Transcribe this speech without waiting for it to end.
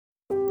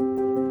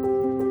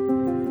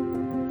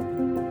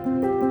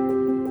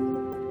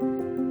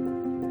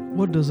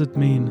What does it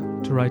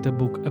mean to write a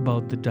book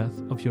about the death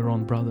of your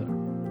own brother?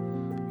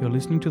 You're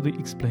listening to the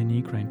Explain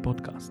Ukraine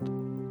podcast.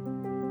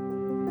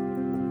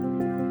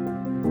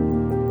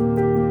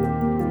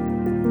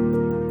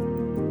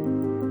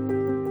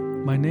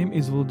 My name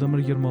is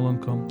Volodymyr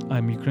Yermolenko.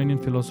 I'm a Ukrainian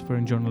philosopher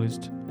and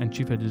journalist and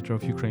chief editor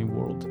of Ukraine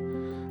World.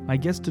 My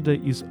guest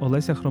today is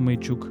Olesya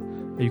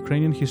Khromeychuk, a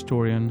Ukrainian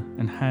historian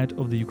and head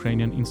of the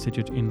Ukrainian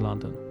Institute in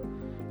London.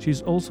 She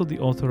is also the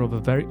author of a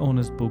very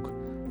honest book,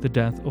 The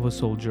Death of a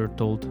Soldier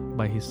Told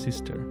by His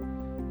Sister,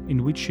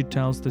 in which she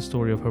tells the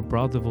story of her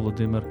brother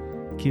Volodymyr,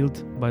 killed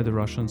by the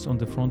Russians on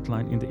the front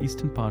line in the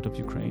eastern part of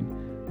Ukraine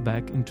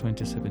back in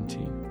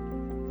 2017.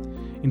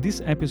 In this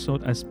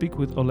episode, I speak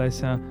with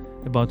Olesya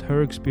about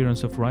her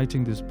experience of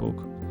writing this book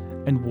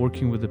and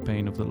working with the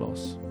pain of the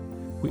loss.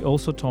 We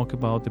also talk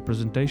about the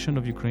presentation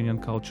of Ukrainian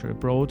culture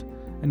abroad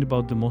and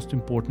about the most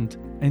important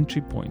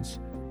entry points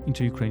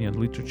into Ukrainian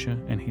literature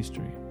and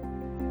history.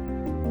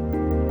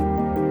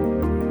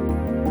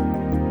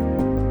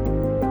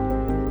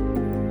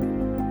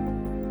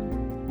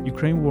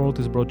 Ukraine World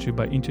is brought to you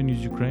by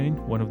Internews Ukraine,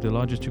 one of the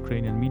largest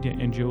Ukrainian media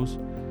NGOs.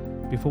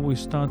 Before we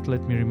start,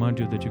 let me remind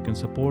you that you can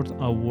support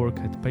our work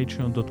at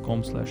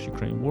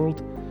patreon.com/UkraineWorld.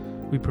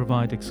 We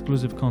provide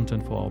exclusive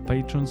content for our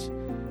patrons.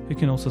 You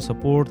can also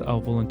support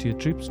our volunteer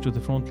trips to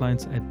the front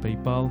lines at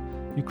PayPal,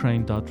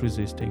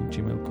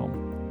 ukraine.resisting@gmail.com.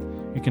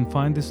 You can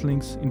find these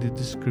links in the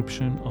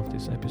description of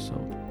this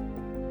episode.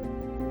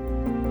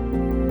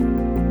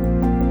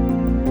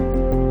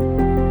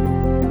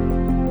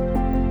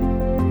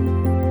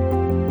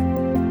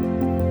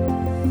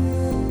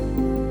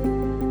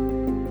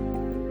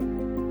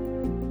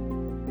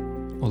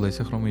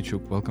 Olesya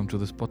Khromeychuk, welcome to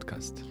this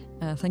podcast.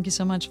 Thank you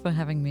so much for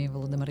having me,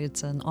 Volodymyr.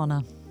 It's an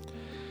honor.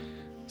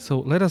 So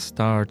let us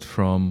start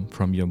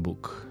from your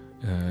book.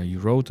 You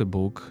wrote a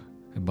book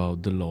about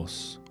the loss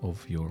of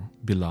your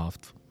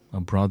beloved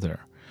brother,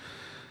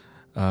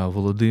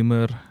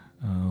 Volodymyr,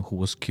 who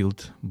was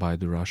killed by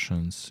the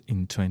Russians in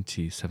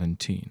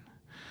 2017.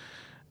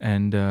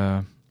 And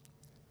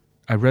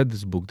I read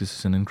this book. This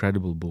is an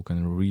incredible book, and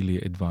I really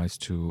advise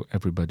to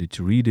everybody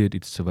to read it.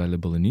 It's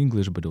available in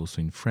English, but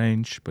also in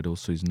French, but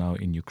also is now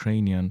in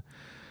Ukrainian.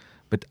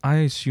 But I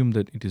assume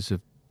that it is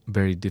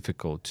very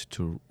difficult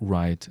to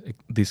write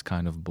this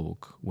kind of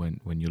book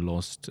when you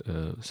lost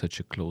such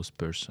a close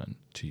person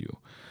to you.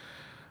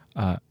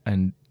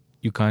 And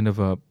you kind of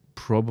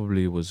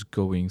probably was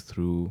going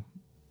through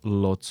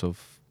lots of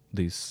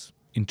this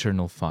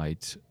internal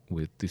fight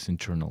with this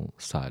internal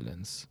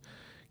silence.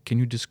 Can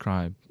you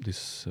describe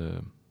this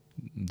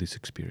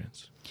experience?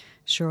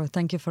 Sure.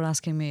 Thank you for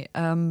asking me.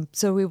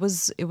 So it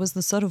was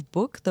the sort of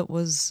book that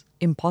was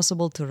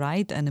impossible to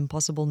write and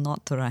impossible not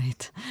to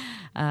write.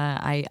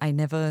 I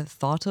never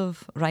thought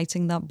of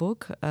writing that book.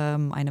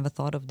 I never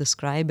thought of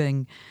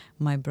describing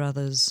my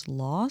brother's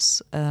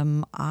loss.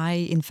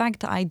 In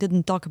fact, I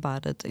didn't talk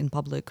about it in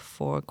public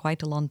for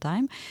quite a long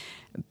time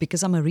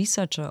because I'm a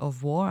researcher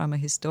of war. I'm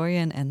a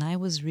historian, and I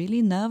was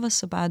really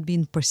nervous about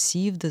being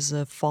perceived as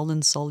a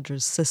fallen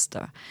soldier's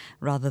sister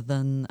rather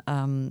than,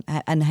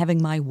 and having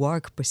my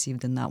work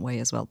perceived in that way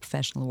as well,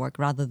 professional work,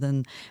 rather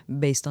than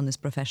based on this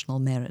professional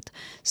merit.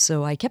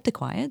 So I kept it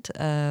quiet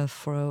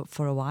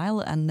for a while,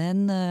 and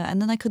then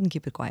I couldn't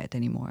keep it quiet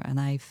anymore. And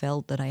I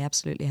felt that I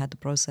absolutely had to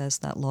process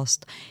that loss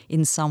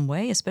in some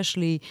way.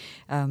 Especially,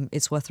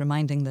 it's worth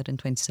reminding that in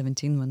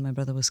 2017, when my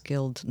brother was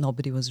killed,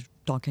 nobody was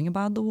talking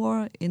about the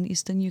war in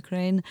eastern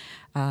Ukraine.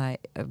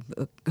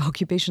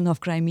 Occupation of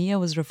Crimea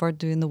was referred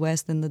to in the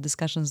West in the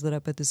discussions that I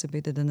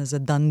participated in as a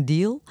done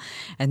deal.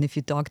 And if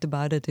you talked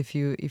about it, if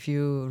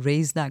you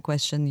raised that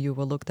question, you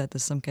were looked at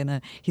as some kind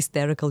of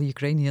hysterical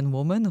Ukrainian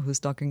woman who's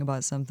talking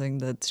about something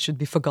that should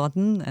be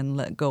forgotten and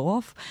let go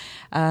of.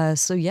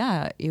 So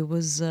yeah, it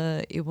was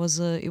a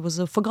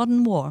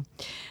forgotten war.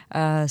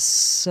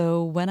 So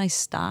when I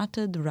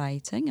started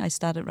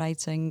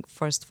writing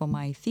first for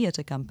my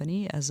theater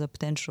company as a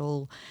potential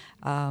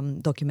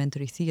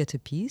documentary theater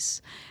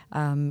piece.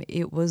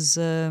 It was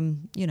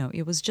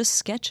just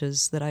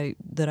sketches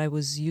that I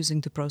was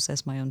using to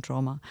process my own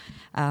trauma,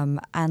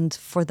 and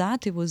for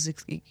that it was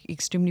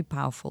extremely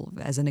powerful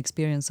as an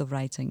experience of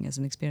writing, as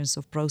an experience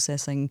of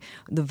processing.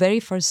 The very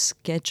first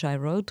sketch I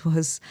wrote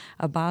was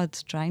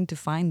about trying to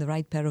find the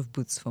right pair of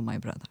boots for my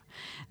brother,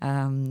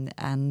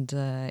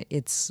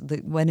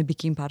 when it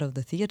became part of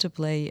the theater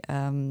play,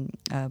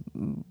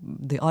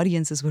 the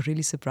audiences were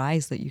really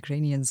surprised that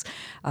Ukrainians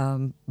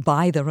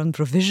buy their own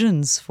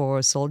provisions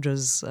for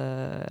soldiers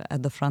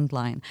at the front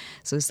line.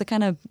 So it's the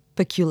kind of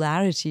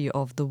peculiarity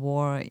of the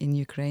war in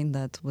Ukraine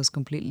that was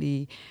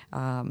completely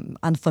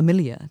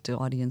unfamiliar to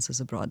audiences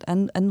abroad.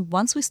 And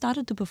once we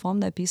started to perform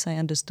that piece, I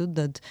understood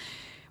that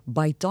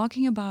by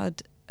talking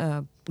about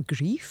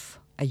grief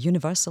a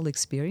universal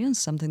experience,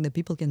 something that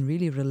people can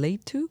really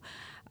relate to,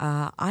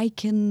 I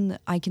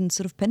can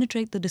sort of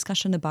penetrate the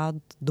discussion about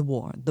the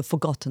war, the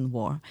forgotten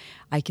war.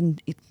 I can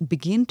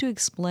begin to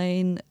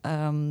explain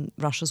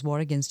Russia's war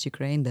against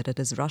Ukraine, that it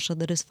is Russia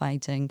that is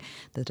fighting,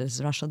 that it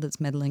is Russia that's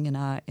meddling in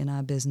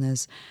our business,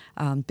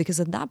 because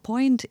at that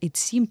point it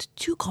seemed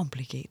too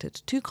complicated,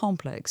 too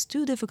complex,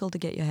 too difficult to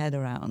get your head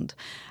around,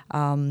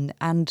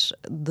 and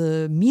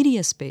the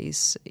media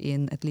space,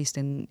 at least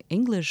in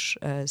English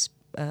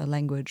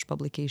language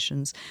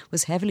publications,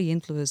 was heavily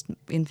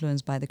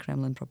influenced by the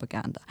Kremlin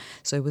propaganda.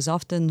 So it was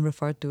often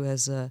referred to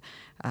as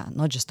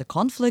not just a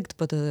conflict,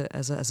 but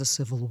as a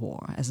civil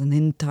war, as an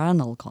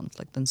internal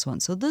conflict, and so on.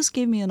 So this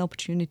gave me an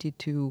opportunity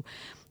to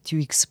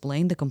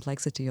explain the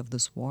complexity of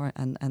this war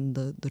and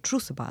the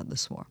truth about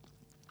this war.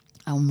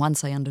 And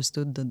once I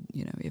understood that,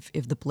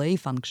 if the play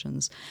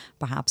functions,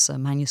 perhaps a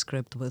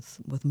manuscript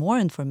with more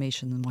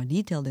information and more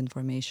detailed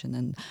information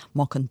and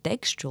more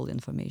contextual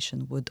information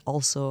would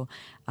also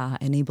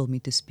enable me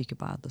to speak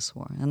about this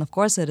war. And of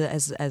course,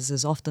 as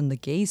is often the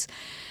case,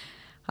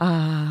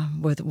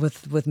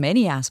 with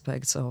many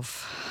aspects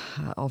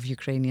of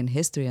Ukrainian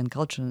history and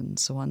culture and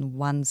so on.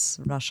 Once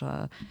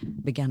Russia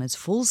began its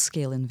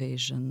full-scale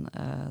invasion,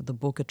 the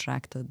book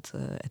attracted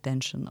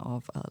attention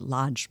of a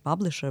large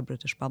publisher,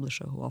 British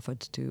publisher, who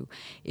offered to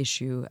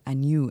issue a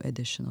new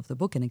edition of the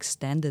book, an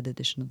extended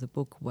edition of the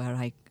book, where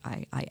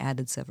I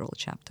added several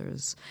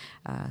chapters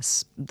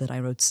that I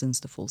wrote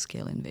since the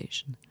full-scale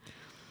invasion.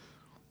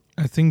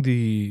 I think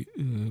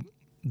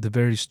the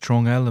very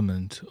strong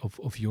element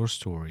of your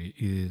story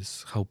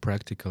is how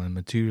practical and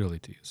material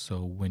it is. So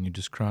when you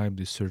describe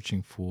the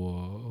searching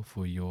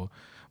for your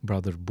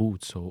brother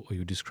boots, or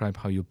you describe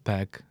how you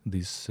pack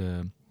this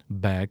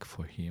bag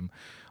for him,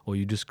 or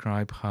you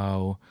describe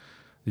how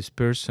this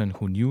person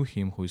who knew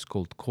him, who is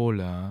called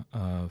Kola,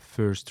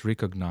 first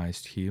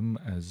recognized him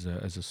as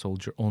a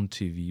soldier on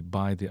TV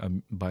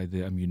by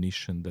the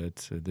ammunition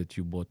that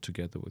you bought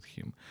together with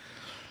him.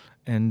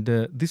 And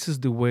this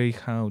is the way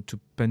how to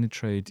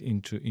penetrate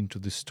into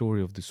the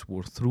story of this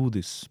war, through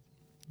this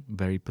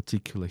very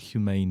particular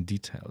humane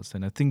details.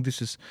 And I think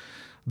this is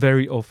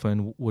very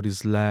often what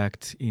is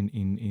lacked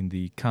in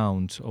the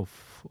account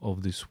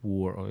of this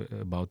war,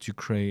 about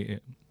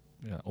Ukraine,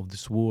 of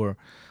this war,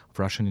 of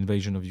Russian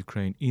invasion of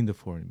Ukraine in the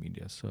foreign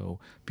media. So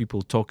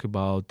people talk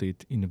about it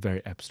in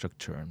very abstract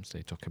terms.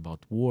 They talk about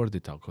war,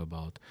 they talk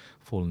about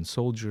fallen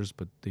soldiers,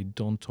 but they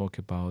don't talk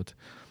about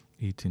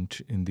it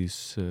in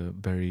this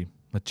very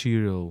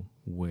material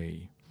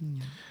way.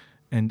 Yeah.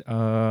 And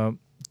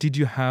did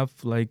you have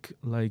like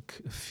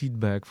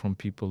feedback from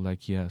people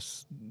like,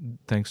 yes,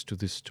 thanks to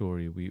this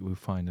story we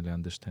finally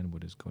understand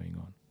what is going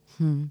on?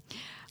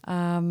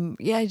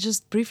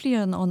 Just briefly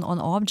on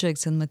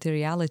objects and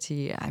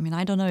materiality. I mean,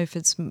 I don't know if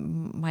it's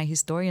my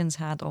historian's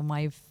hat or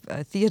my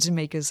theatre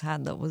maker's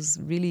hat that was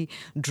really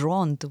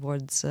drawn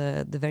towards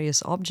the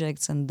various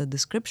objects and the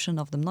description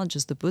of them, not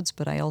just the boots,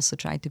 but I also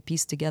tried to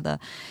piece together.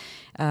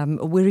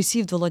 We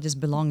received Volodya's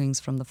belongings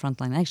from the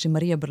front line. Actually,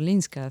 Maria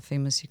Berlinska, a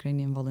famous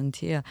Ukrainian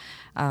volunteer,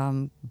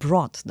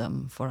 brought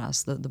them for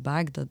us. The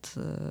bag that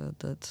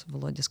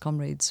Volodya's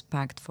comrades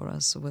packed for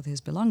us with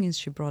his belongings,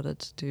 she brought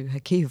it to her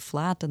Kyiv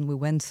flat, and we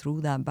went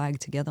through that bag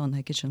together on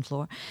her kitchen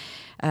floor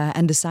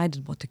and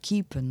decided what to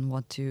keep and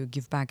what to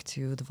give back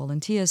to the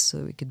volunteers so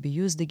it could be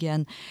used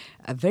again.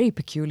 A very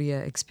peculiar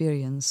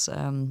experience.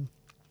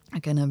 A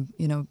kind of,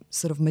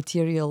 sort of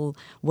material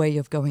way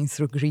of going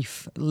through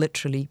grief,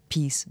 literally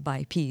piece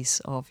by piece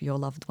of your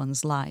loved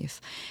one's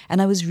life.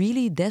 And I was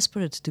really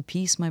desperate to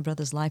piece my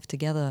brother's life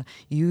together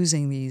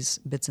using these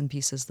bits and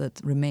pieces that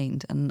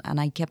remained. And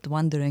I kept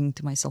wondering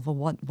to myself,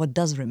 well, what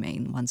does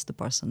remain once the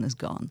person is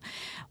gone?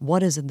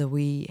 What is it that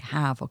we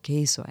have?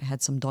 Okay, so I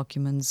had some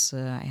documents,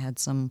 I had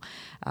some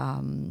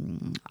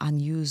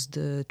unused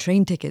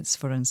train tickets,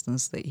 for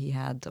instance, that he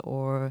had,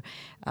 or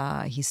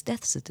his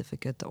death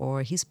certificate,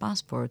 or his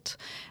passport,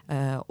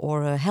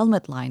 or a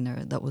helmet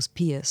liner that was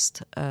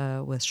pierced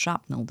with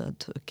shrapnel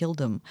that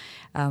killed him.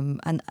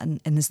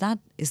 And is that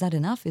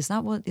enough? Is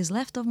that what is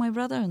left of my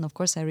brother? And of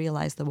course I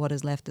realized that what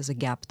is left is a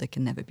gap that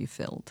can never be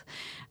filled.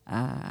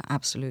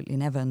 Absolutely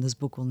never, and this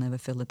book will never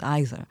fill it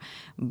either.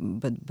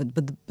 But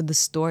the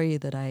story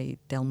that I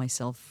tell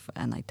myself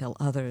and I tell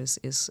others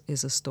is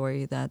a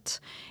story that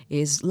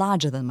is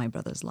larger than my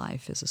brother's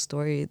life, is a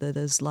story that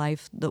is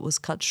life that was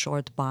cut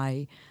short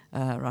by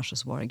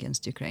Russia's war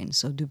against Ukraine.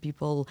 So do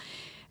people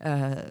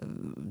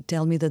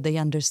tell me that they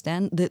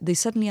understand? They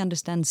certainly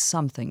understand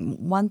something.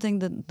 One thing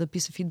that the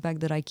piece of feedback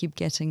that I keep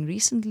getting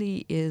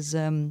recently is,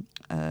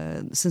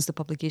 since the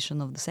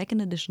publication of the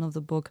second edition of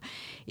the book,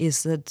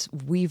 is that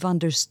we've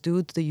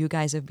understood that you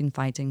guys have been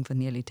fighting for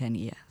nearly 10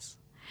 years.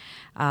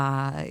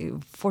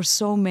 For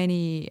so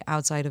many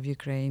outside of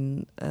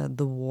Ukraine,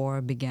 the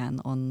war began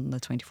on the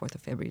 24th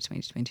of February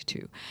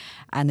 2022.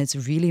 And it's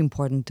really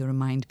important to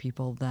remind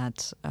people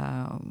that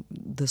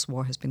this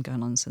war has been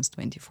going on since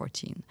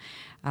 2014.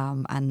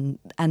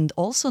 And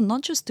also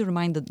not just to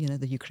remind that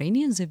the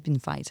Ukrainians have been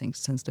fighting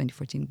since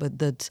 2014, but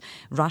that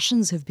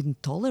Russians have been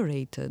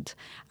tolerated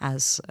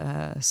as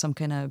some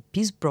kind of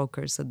peace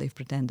brokers that they've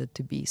pretended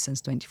to be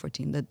since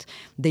 2014, that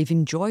they've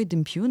enjoyed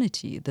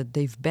impunity, that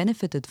they've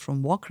benefited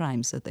from war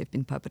crimes that they've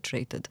been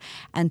perpetrated,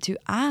 and to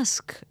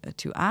ask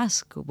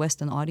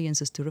Western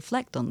audiences to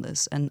reflect on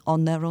this and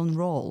on their own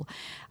role.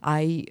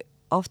 I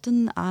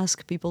often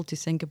ask people to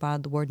think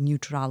about the word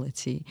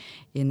neutrality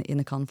in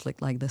a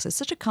conflict like this. It's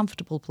such a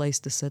comfortable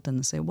place to sit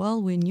and say,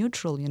 well, we're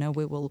neutral,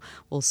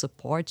 we'll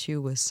support you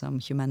with some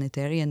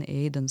humanitarian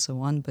aid and so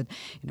on. But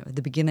at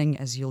the beginning,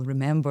 as you'll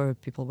remember,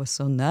 people were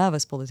so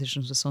nervous,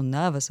 politicians were so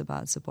nervous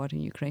about supporting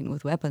Ukraine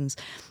with weapons.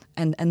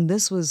 And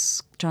this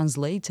was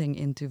translating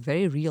into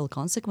very real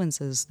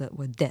consequences that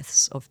were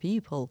deaths of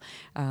people,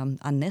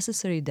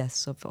 unnecessary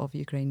deaths of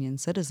Ukrainian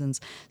citizens.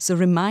 So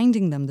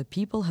reminding them that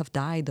people have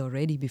died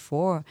already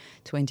before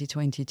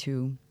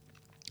 2022.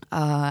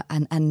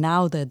 And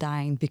now they're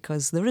dying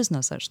because there is no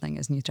such thing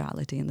as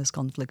neutrality in this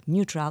conflict.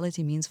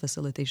 Neutrality means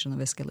facilitation of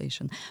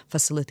escalation,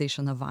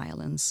 facilitation of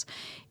violence.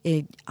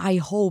 I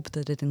hope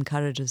that it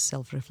encourages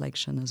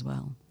self-reflection as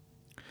well.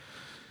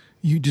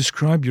 You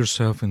describe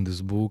yourself in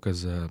this book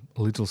as a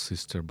little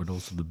sister, but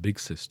also the big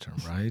sister,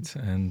 right?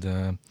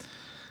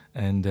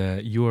 And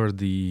you are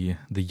the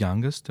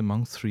youngest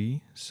among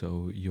three.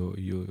 So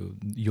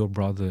your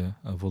brother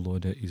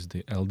Volodya is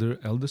the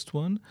eldest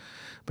one.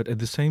 But at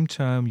the same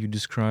time, you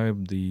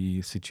describe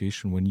the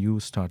situation when you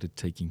started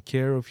taking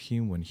care of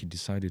him, when he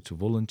decided to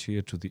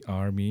volunteer to the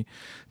army,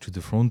 to the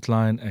front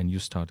line, and you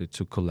started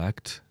to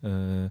collect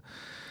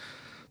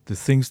the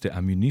things, the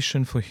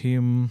ammunition for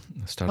him,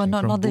 starting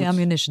from not the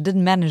ammunition,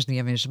 didn't manage the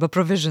ammunition, but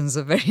provisions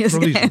of various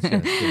provisions,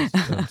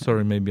 yes.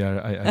 Sorry, maybe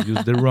I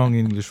used the wrong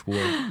English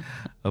word.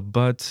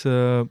 But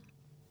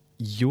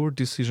your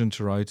decision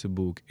to write a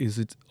book, is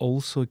it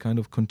also a kind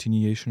of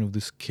continuation of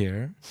this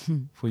care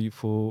for you,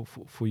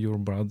 for your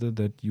brother,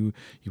 that you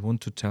want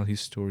to tell his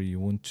story, you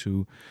want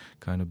to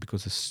kind of,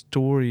 because a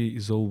story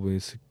is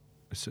always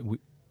a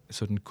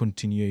certain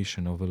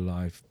continuation of a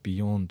life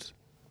beyond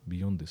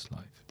this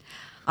life?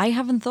 I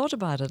haven't thought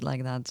about it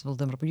like that,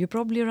 Volodymyr, but you're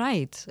probably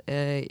right.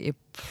 It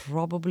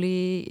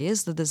probably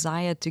is the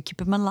desire to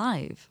keep him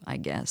alive, I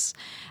guess.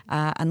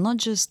 And not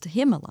just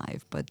him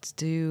alive, but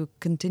to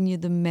continue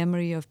the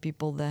memory of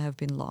people that have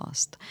been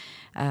lost.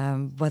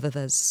 Whether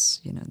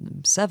there's,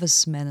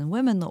 servicemen and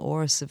women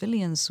or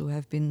civilians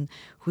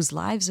whose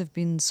lives have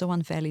been so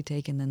unfairly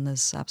taken in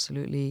this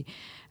absolutely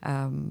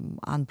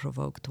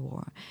unprovoked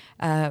war.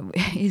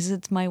 Is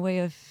it my way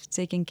of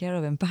taking care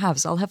of him?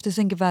 Perhaps. I'll have to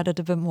think about it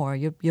a bit more.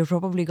 You're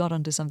probably got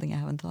onto something I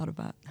haven't thought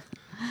about.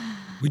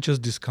 We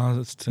just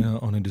discussed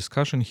on a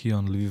discussion here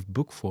on Lviv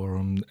Book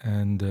Forum,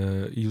 and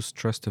you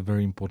stressed a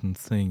very important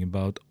thing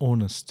about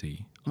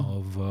honesty,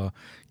 of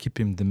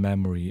keeping the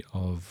memory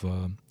of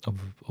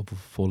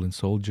fallen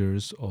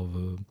soldiers,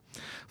 of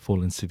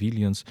fallen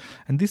civilians.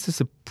 And this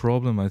is a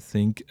problem, I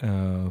think,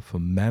 for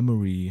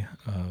memory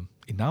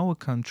in our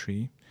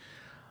country.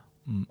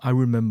 I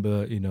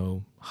remember,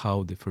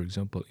 how for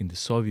example, in the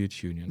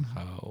Soviet Union,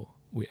 how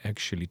we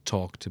actually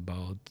talked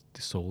about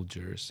the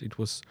soldiers. It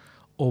was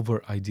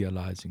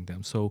over-idealizing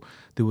them. So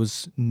there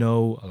was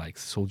no,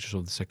 soldiers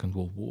of the Second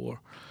World War.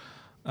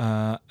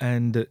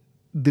 And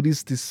there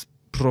is this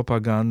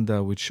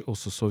propaganda, which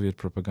also Soviet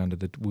propaganda,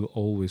 that will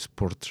always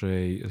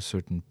portray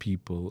certain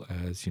people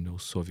as,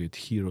 Soviet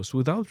heroes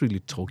without really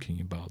talking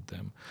about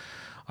them.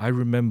 I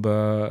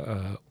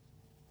remember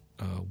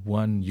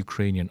one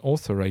Ukrainian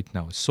author right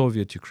now, a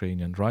Soviet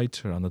Ukrainian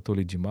writer,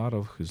 Anatoly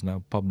Dimarov, who's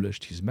now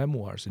published his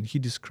memoirs, and he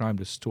described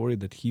a story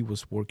that he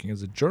was working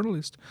as a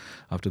journalist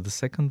after the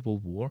Second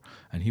World War,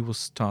 and he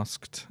was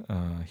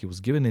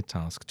given a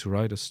task to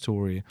write a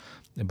story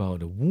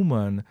about a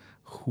woman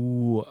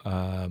who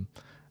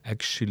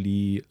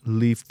actually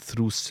lived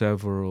through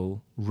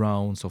several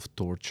rounds of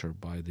torture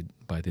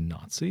by the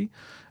Nazi,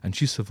 and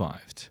she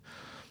survived.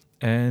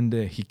 And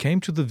he came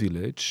to the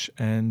village,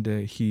 and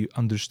he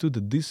understood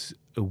that this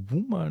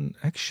woman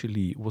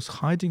actually was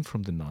hiding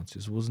from the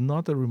Nazis, was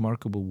not a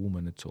remarkable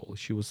woman at all.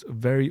 She was a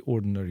very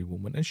ordinary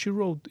woman, and he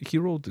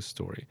wrote this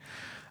story.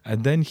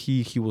 And then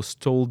he was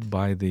told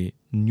by the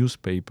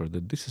newspaper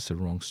that this is a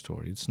wrong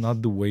story. It's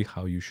not the way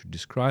how you should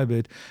describe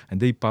it.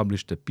 And they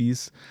published a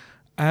piece,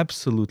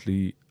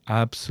 absolutely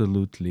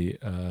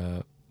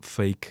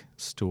fake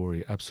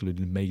story,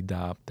 absolutely made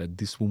up, that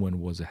this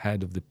woman was a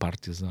head of the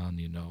partisan,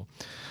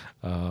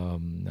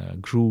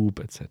 group,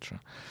 etc.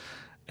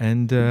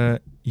 And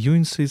you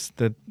insist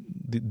that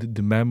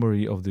the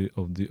memory of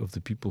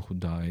the people who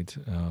died,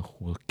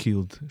 who were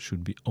killed,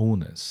 should be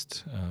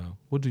honest.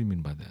 What do you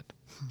mean by that?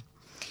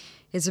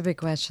 It's a big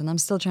question. I'm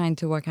still trying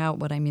to work out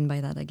what I mean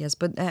by that, I guess.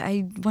 But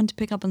I want to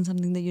pick up on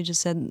something that you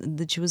just said,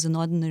 that she was an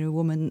ordinary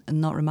woman and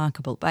not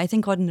remarkable. But I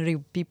think ordinary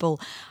people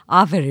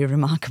are very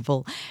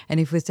remarkable. And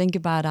if we think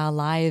about our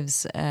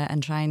lives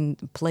and try and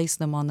place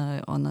them on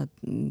a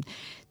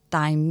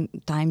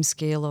time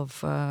scale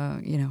of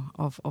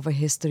of a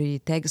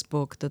history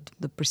textbook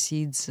that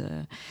precedes.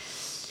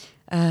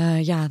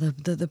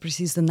 That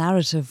precedes the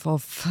narrative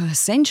of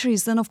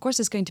centuries, then of course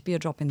it's going to be a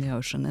drop in the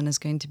ocean and it's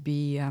going to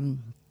be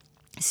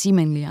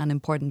seemingly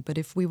unimportant. But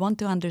if we want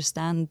to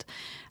understand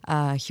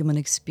human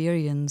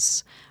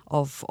experience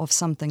of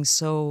something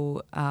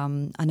so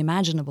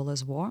unimaginable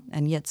as war,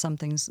 and yet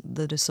something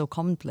that is so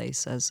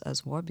commonplace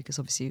as war, because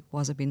obviously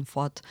wars have been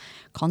fought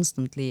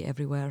constantly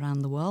everywhere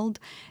around the world,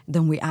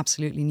 then we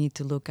absolutely need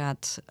to look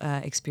at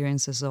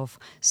experiences of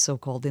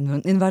so-called,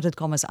 in inverted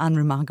commas,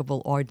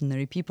 unremarkable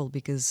ordinary people,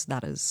 because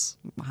that is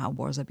how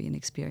wars are being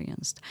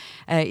experienced.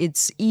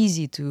 It's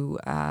easy to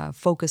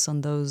focus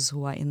on those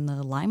who are in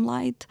the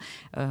limelight,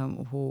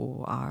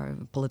 who are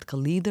political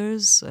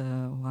leaders,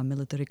 who are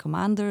military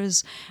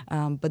commanders,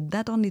 but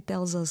that only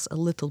tells us a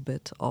little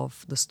bit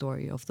of the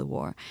story of the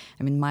war.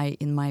 I mean,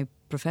 in my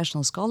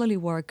professional scholarly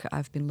work,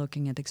 I've been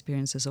looking at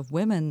experiences of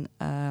women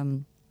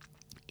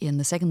in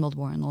the Second World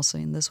War and also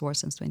in this war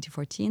since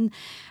 2014.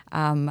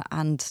 And,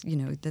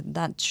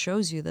 that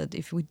shows you that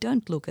if we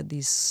don't look at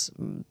these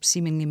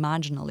seemingly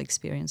marginal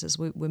experiences,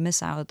 we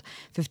miss out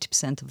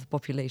 50% of the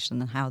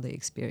population and how they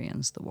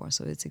experience the war.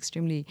 So it's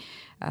extremely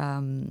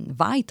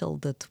vital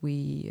that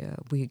we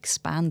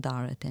expand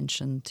our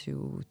attention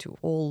to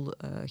all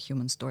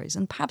human stories.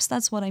 And perhaps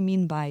that's what I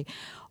mean by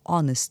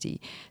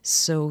honesty.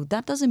 So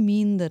that doesn't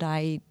mean that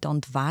I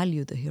don't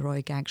value the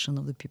heroic action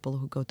of the people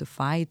who go to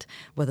fight,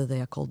 whether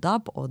they are called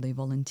up or they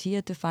volunteer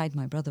to fight.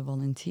 My brother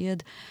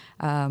volunteered.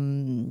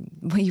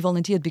 He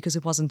volunteered because he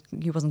wasn't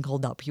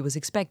called up. He was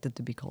expected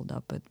to be called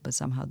up, but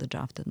somehow the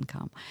draft didn't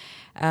come.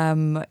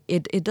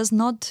 It does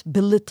not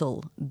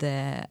belittle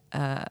their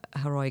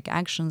heroic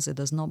actions. It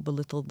does not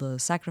belittle the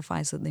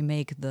sacrifice that they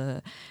make,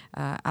 the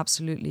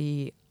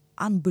absolutely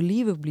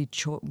unbelievably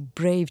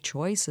brave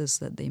choices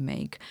that they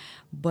make,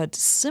 but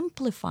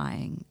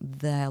simplifying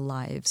their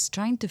lives,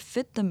 trying to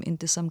fit them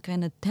into some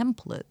kind of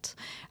template,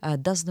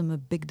 does them a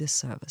big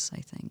disservice,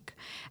 I think.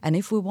 And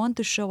if we want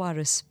to show our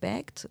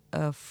respect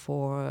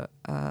for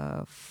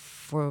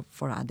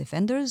our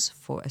defenders,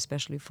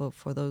 especially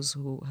for those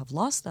who have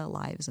lost their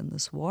lives in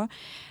this war,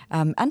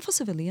 and for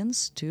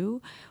civilians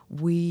too,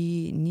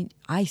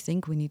 I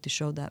think we need to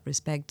show that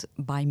respect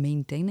by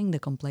maintaining the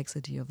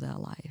complexity of their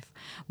life,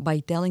 by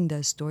telling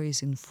their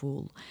stories in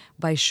full,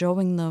 by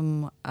showing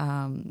them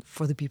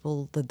for the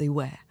people that they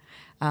were.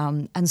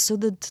 And so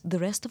that the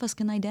rest of us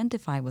can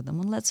identify with them.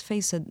 And let's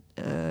face it,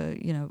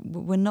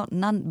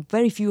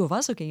 very few of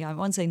us, okay, I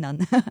won't say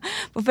none,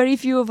 but very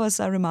few of us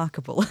are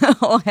remarkable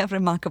or have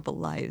remarkable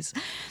lives.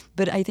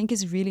 But I think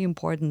it's really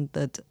important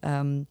that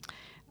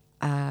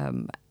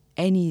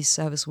any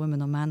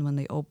servicewoman or man, when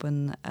they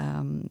open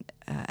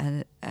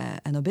an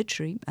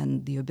obituary,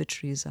 and the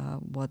obituaries are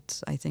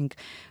what I think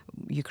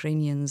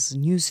Ukrainians'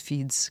 news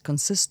feeds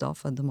consist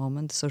of at the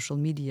moment, social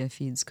media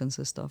feeds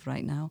consist of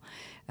right now,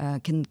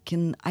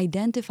 can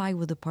identify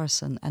with the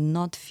person and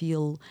not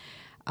feel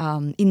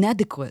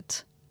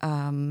inadequate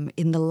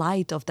in the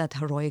light of that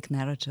heroic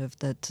narrative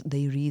that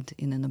they read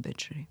in an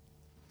obituary.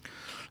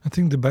 I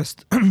think the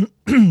best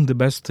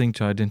best thing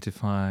to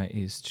identify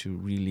is to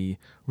really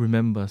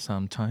remember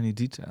some tiny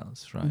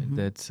details, right?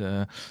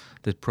 Mm-hmm.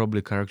 That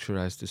probably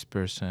characterized this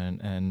person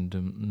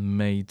and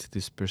made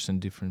this person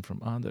different from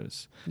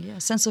others. Yeah,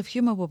 sense of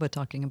humor we were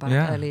talking about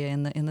earlier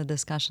in the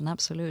discussion.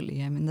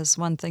 Absolutely. I mean, there's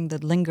one thing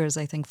that lingers,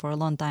 I think, for a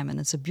long time, and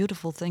it's a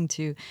beautiful thing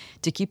to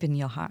keep in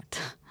your heart.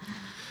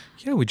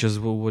 Yeah, we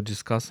were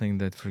discussing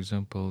that, for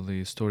example,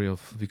 the story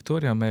of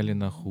Victoria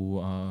Melina, who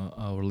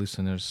our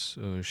listeners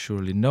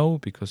surely know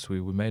because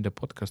we made a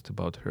podcast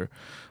about her,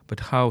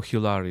 but how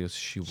hilarious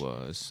she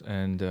was.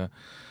 And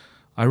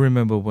I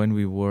remember when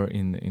we were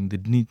in the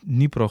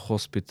Dnipro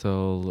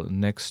hospital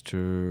next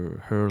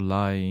to her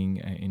lying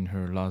in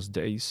her last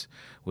days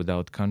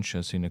without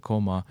conscience in a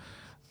coma,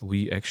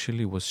 we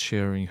actually was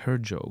sharing her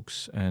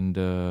jokes and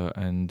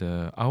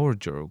our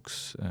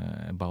jokes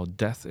about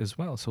death as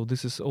well. So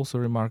this is also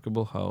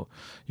remarkable how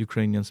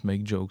Ukrainians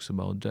make jokes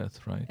about death,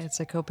 right?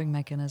 It's a coping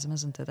mechanism,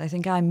 isn't it? I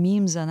think our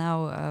memes are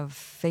now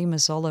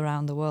famous all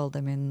around the world.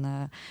 I mean,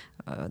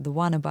 the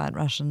one about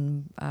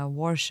Russian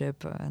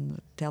warship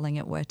and telling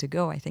it where to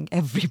go, I think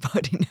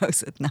everybody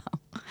knows it now.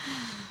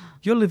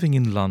 You're living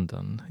in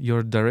London.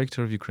 You're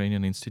director of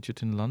Ukrainian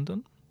Institute in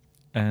London.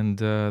 And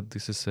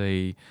this is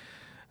a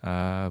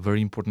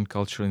very important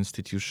cultural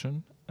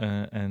institution,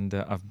 and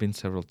I've been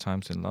several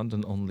times in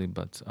London only,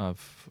 but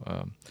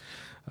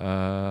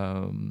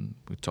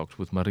we talked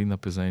with Marina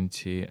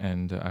Pezenti,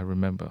 and I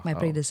remember my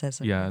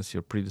predecessor. Yes,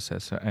 your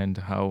predecessor, and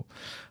how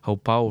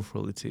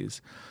powerful it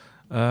is.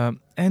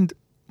 And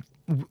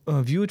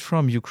viewed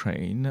from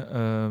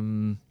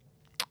Ukraine,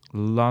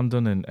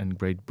 London and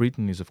Great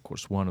Britain is, of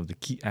course, one of the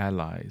key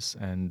allies,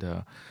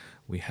 and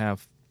we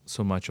have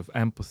so much of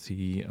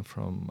empathy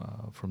from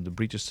the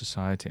British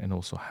society and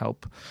also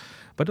help.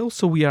 But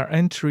also we are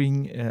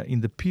entering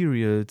in the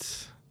period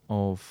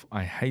of,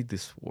 I hate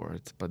this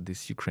word, but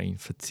this Ukraine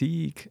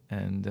fatigue.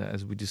 And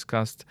as we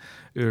discussed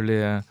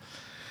earlier,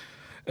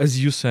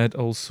 as you said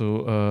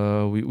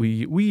also,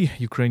 we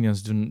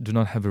Ukrainians do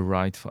not have a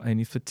right for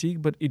any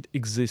fatigue, but it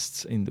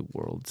exists in the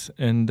world.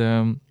 And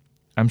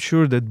I'm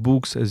sure that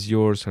books as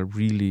yours are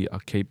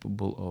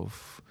capable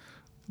of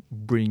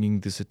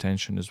bringing this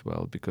attention as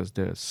well, because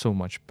they're so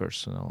much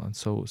personal and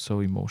so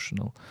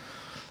emotional.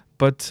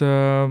 But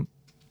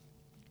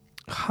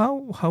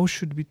how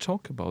should we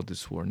talk about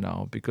this war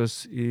now?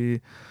 Because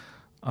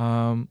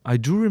I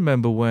do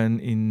remember when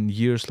in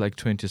years like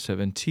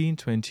 2017,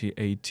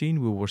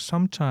 2018, we were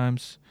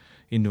sometimes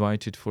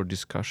invited for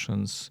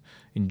discussions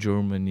in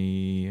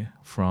Germany,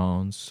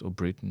 France, or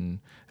Britain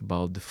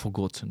about the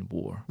forgotten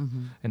war.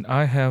 Mm-hmm. And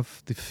I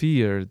have the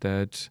fear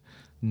that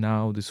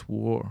now this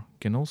war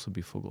can also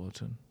be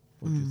forgotten.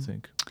 What do you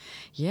think?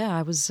 Yeah,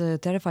 I was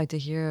terrified to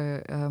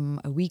hear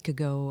a week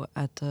ago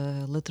at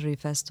a literary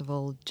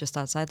festival just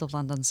outside of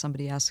London,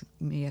 somebody asked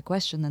me a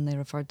question and they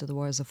referred to the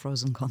war as a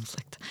frozen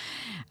conflict.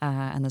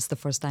 And that's the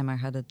first time I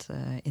heard it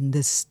in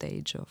this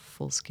stage of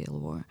full-scale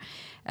war.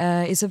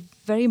 It's a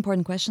very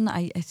important question.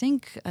 I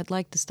think I'd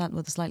like to start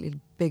with a slightly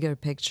bigger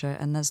picture,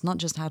 and that's not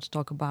just how to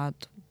talk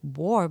about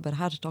war, but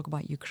how to talk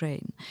about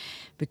Ukraine.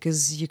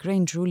 Because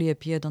Ukraine truly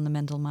appeared on the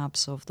mental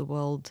maps of the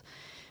world,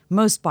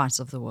 most parts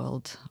of the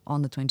world,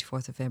 on the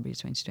 24th of February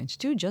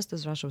 2022, just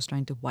as Russia was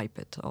trying to wipe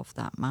it off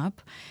that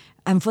map.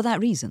 And for that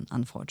reason,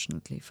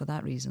 unfortunately, for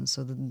that reason.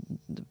 So the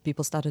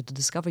people started to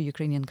discover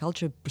Ukrainian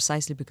culture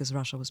precisely because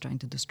Russia was trying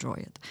to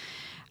destroy it.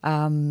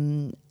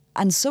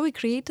 And so it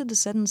created a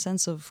certain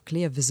sense of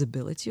clear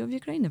visibility of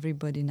Ukraine.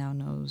 Everybody now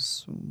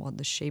knows what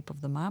the shape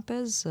of the map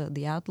is,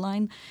 the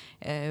outline.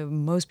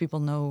 Most people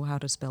know how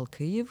to spell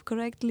Kyiv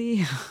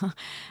correctly.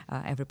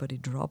 Everybody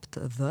dropped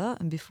the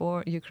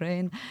before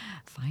Ukraine,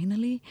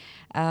 finally.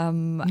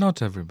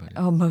 Not everybody.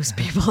 Oh, most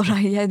people,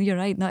 right? Yeah, you're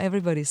right. Not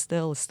everybody.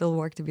 Still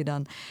work to be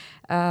done.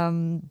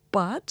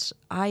 But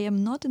I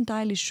am not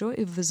entirely sure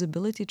if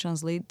visibility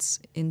translates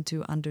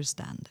into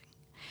understanding.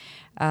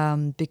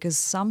 Because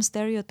some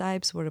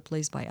stereotypes were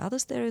replaced by other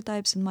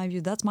stereotypes, in my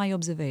view. That's my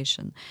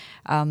observation.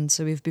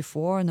 So if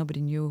before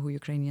nobody knew who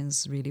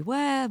Ukrainians really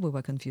were, we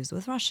were confused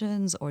with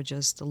Russians, or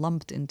just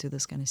lumped into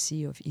this kind of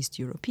sea of East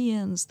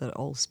Europeans that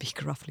all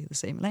speak roughly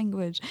the same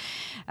language.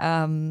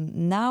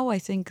 Now I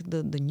think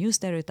the new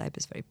stereotype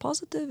is very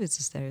positive. It's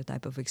a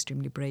stereotype of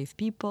extremely brave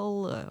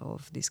people,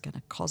 of this kind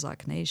of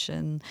Cossack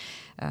nation,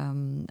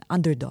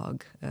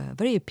 underdog,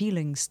 very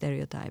appealing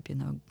stereotype,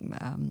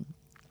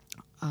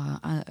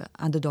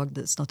 underdog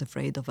that's not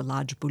afraid of a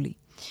large bully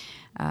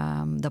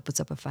that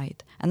puts up a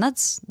fight. And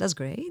that's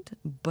great,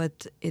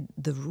 but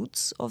the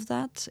roots of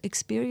that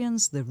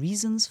experience, the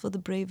reasons for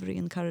the bravery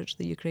and courage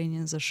the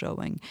Ukrainians are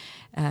showing,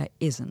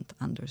 isn't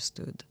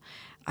understood.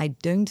 I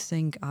don't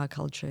think our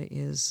culture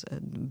is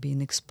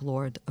being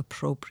explored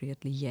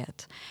appropriately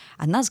yet.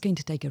 And that's going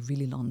to take a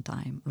really long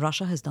time.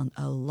 Russia has done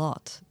a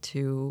lot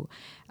to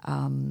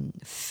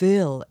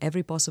fill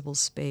every possible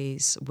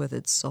space with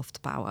its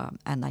soft power.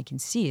 And I can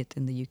see it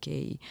in the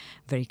UK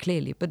very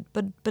clearly,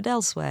 but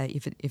elsewhere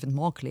even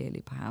more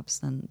clearly perhaps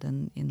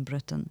than in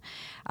Britain.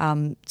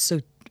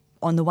 So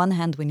on the one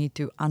hand, we need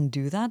to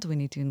undo that. We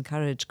need to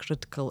encourage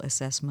critical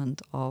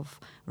assessment of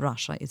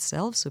Russia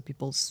itself, so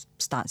people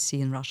start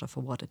seeing Russia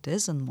for what it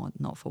is and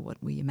not for what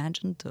we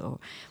imagined or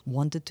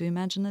wanted to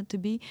imagine it to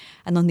be.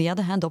 And on the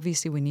other hand,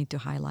 obviously, we need to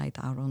highlight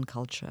our own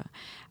culture.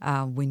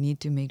 We need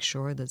to make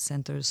sure that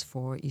centers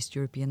for East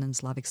European and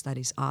Slavic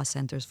studies are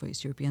centers for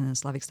East European and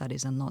Slavic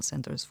studies and not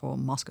centers for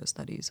Moscow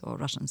studies or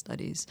Russian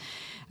studies.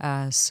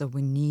 So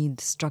we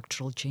need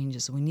structural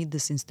changes. We need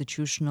this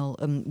institutional,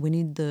 we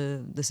need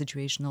the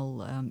situational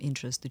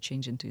interest to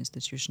change into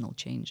institutional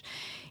change.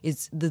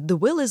 It's the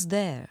will is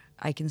there.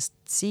 I can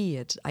see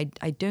it.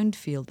 I don't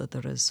feel that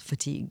there is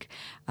fatigue.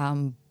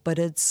 But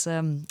it's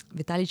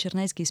Vitaly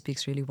Chernetsky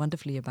speaks really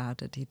wonderfully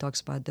about it. He talks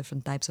about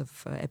different types of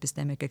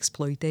epistemic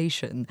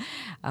exploitation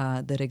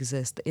that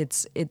exist.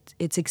 It's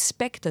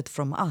expected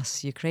from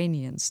us,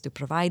 Ukrainians, to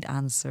provide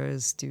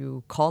answers,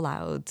 to call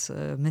out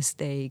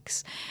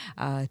mistakes,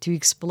 to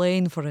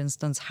explain, for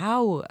instance,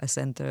 how a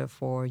Center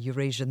for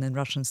Eurasian and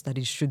Russian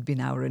Studies should be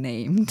now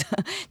renamed,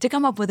 to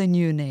come up with a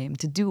new name,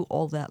 to do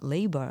all that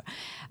labor.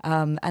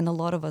 And a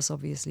lot of us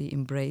obviously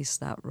embrace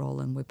that role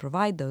and we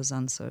provide those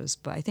answers.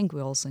 But I think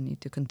we also need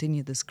to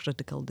continue this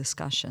critical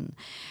discussion.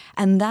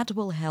 And that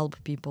will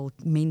help people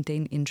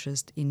maintain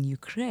interest in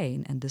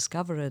Ukraine and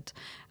discover it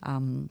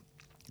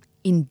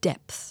in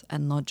depth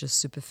and not just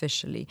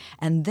superficially,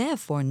 and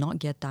therefore not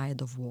get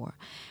tired of war.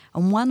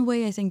 And one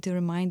way, I think, to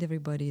remind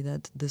everybody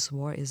that this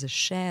war is a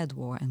shared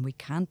war and we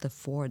can't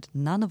afford,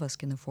 none of us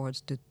can afford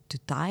to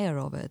tire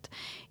of it,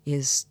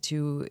 is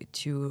to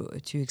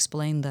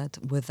explain that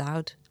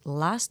without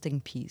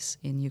lasting peace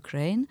in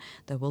Ukraine,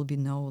 there will be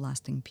no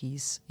lasting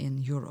peace in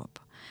Europe.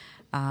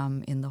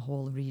 in the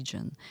whole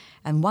region.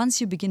 And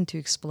once you begin to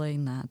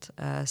explain that,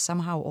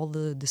 somehow all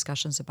the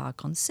discussions about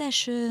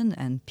concession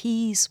and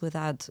peace,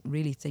 without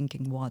really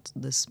thinking what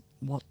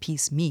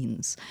peace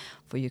means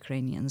for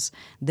Ukrainians,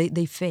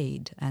 they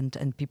fade,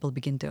 and people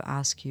begin to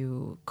ask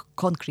you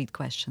concrete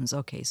questions.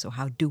 Okay, so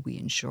how do we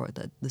ensure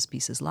that this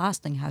peace is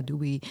lasting? How do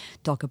we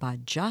talk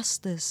about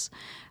justice?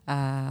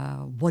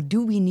 What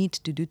do we need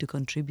to do to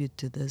contribute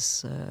to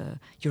this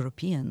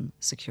European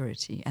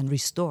security and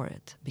restore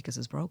it because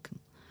it's broken?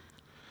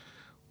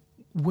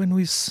 When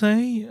we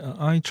say,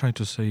 I try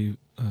to say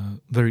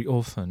very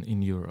often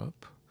in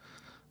Europe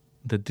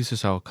that this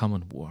is our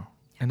common war.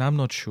 And I'm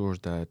not sure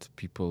that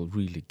people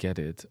really get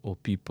it or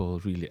people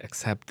really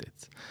accept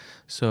it.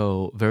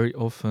 So very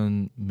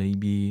often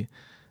maybe,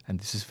 and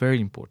this is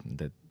very important,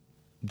 that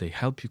they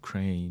help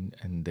Ukraine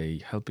and they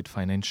help it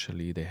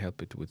financially, they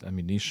help it with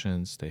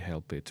ammunitions, they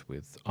help it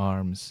with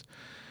arms.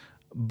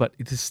 But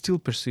it is still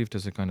perceived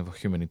as a kind of a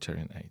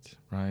humanitarian aid,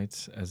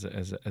 right? As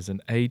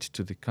an aid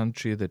to the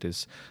country that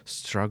is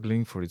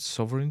struggling for its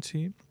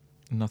sovereignty,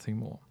 nothing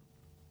more.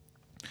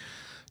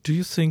 Do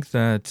you think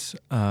that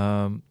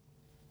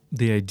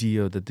the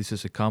idea that this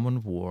is a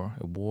common war,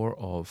 a war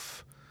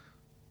of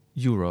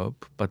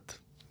Europe, but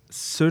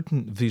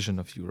certain vision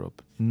of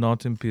Europe,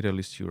 not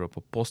imperialist Europe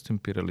or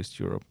post-imperialist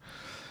Europe,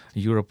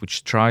 Europe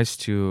which tries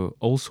to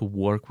also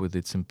work with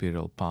its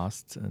imperial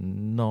past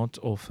and not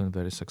often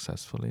very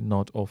successfully,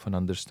 not often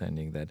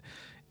understanding that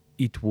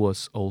it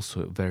was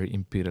also very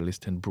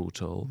imperialist and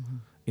brutal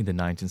in the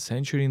 19th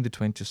century, in the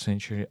 20th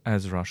century,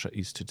 as Russia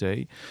is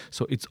today.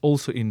 So it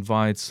also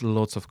invites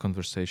lots of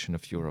conversation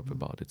of Europe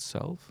about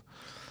itself.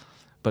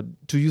 But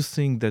do you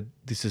think that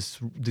this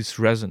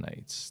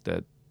resonates,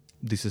 that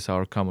this is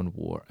our common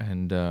war,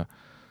 and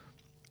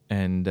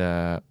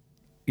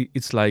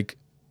it's like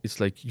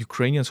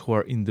Ukrainians who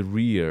are in the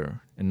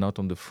rear and not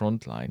on the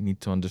front line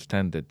need to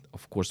understand that,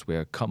 of course, we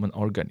are a common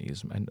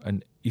organism,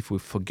 and if we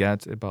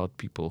forget about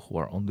people who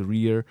are on the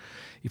rear,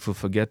 if we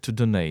forget to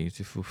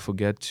donate, if we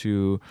forget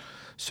to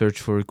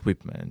search for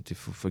equipment,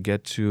 if we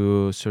forget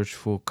to search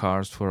for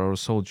cars for our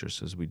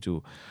soldiers as we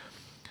do,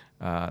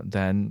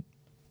 then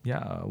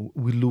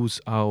we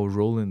lose our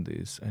role in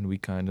this, and we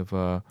kind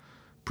of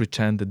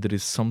pretend that there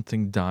is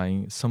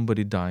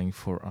somebody dying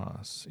for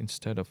us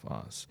instead of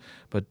us.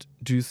 But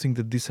do you think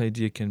that this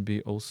idea can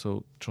be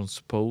also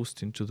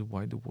transposed into the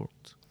wider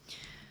world?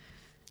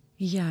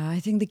 Yeah, I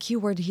think the key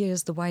word here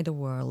is the wider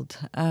world.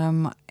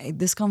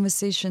 This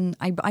conversation,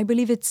 I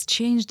believe it's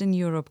changed in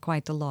Europe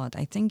quite a lot.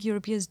 I think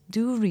Europeans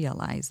do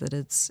realize that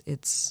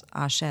it's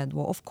our shared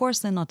war. Of course,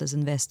 they're not as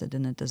invested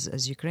in it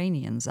as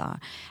Ukrainians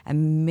are.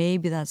 And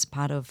maybe that's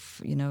part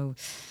of,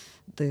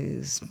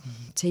 the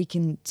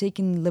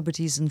taking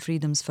liberties and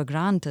freedoms for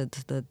granted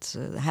that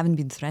haven't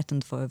been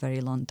threatened for a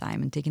very long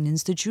time, and taking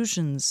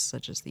institutions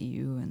such as the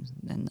EU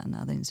and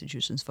other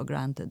institutions for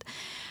granted.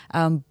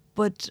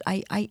 But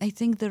I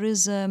think there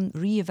is a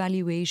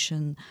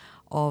re-evaluation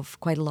of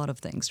quite a lot of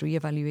things.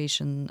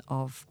 Re-evaluation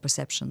of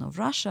perception of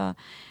Russia,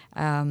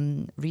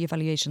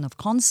 re-evaluation of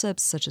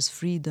concepts such as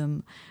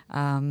freedom.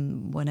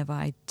 Whenever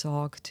I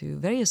talk to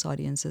various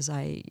audiences,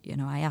 I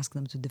ask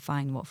them to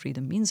define what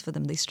freedom means for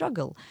them. They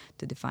struggle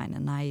to define,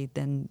 and I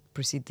then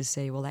proceed to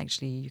say, well,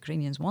 actually,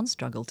 Ukrainians won't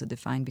struggle to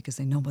define because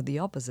they know what the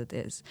opposite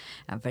is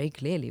very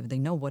clearly. They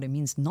know what it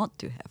means not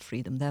to have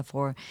freedom.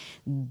 Therefore,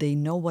 they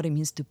know what it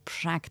means to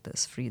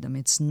practice freedom.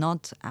 It's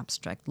not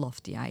abstract,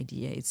 lofty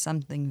idea. It's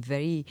something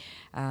very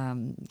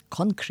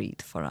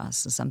concrete for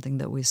us, something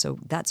that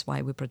that's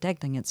why we're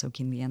protecting it so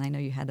keenly. And I know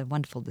you had a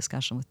wonderful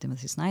discussion with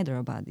Timothy Snyder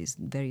about these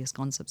various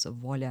concepts of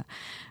volia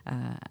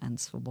and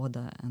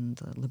svoboda and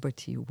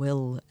liberty,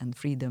 will and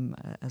freedom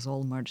as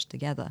all merged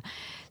together.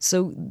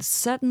 So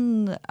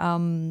certain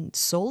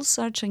soul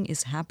searching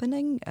is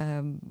happening.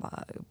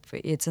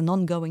 It's an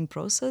ongoing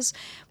process,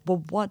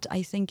 but what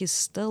I think is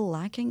still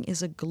lacking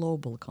is a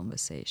global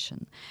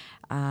conversation.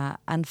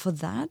 And for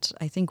that,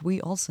 I think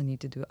we also need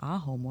to do our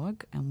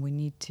homework, and we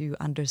need to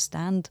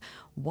understand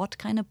what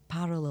kind of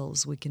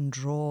parallels we can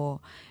draw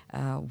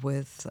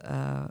with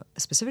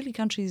specifically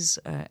countries,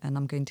 and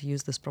I'm going to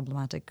use this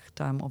problematic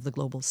term of the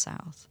global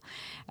south.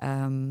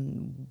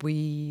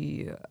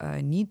 We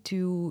need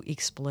to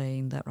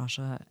explain that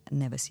Russia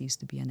never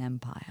ceased to be an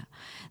empire,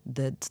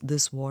 that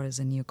this war is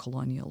a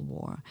neo-colonial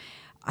war.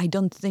 I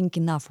don't think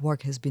enough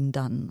work has been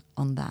done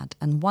on that.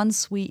 And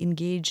once we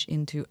engage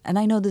into, and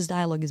I know this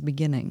dialogue is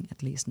beginning,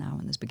 at least now,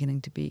 and is beginning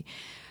to be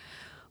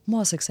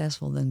more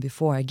successful than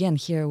before. Again,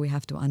 here we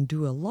have to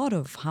undo a lot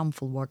of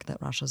harmful work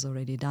that Russia's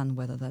already done,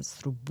 whether that's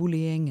through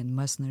bullying and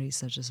mercenaries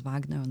such as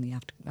Wagner on the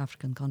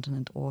African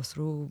continent, or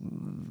through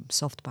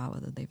soft power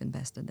that they've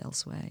invested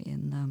elsewhere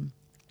in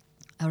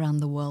around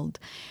the world.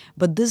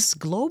 But this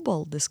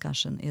global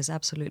discussion is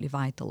absolutely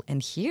vital.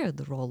 And here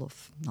the role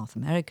of North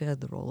America,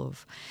 the role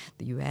of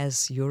the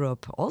US,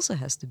 Europe also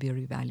has to be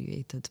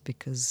reevaluated,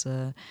 because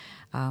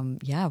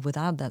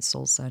without that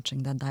soul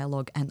searching, that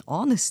dialogue and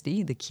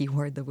honesty, the key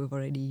word that we've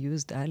already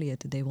used earlier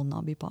today, will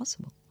not be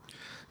possible.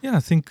 Yeah, I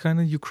think kind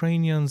of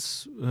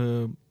Ukrainians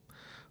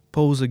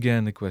pose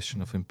again the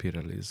question of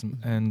imperialism.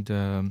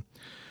 And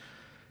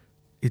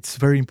it's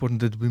very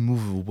important that we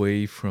move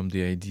away from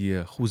the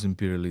idea whose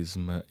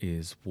imperialism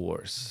is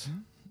worse.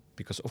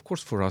 Because, of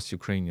course, for us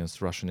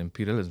Ukrainians, Russian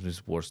imperialism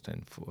is worse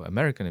than for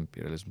American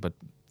imperialism. But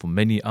for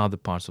many other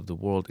parts of the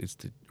world, it's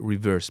the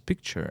reverse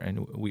picture.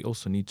 And we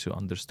also need to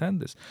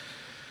understand this.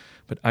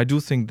 But I do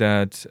think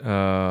that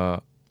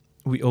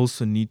we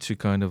also need to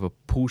kind of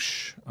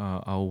push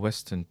our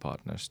Western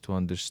partners to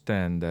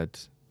understand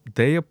that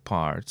they are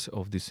part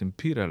of this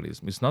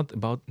imperialism. It's not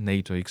about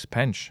NATO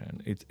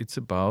expansion. It's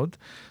about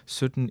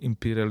certain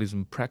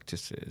imperialism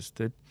practices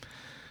that,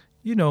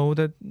 you know,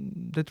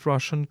 that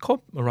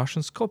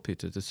Russians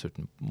copied at a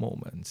certain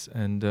moments.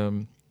 And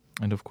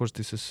of course,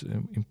 this is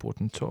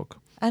important talk.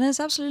 And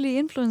has absolutely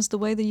influenced the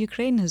way the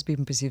Ukraine has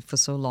been perceived for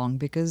so long.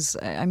 Because,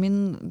 I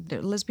mean,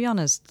 let's be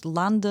honest,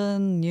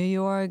 London, New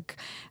York,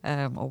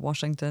 or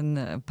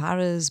Washington,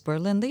 Paris,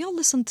 Berlin, they all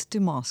listened to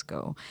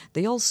Moscow.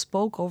 They all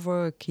spoke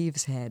over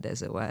Kyiv's head,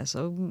 as it were.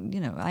 So, you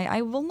know,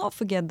 I will not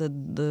forget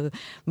that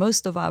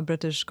most of our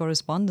British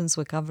correspondents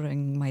were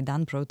covering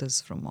Maidan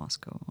protests from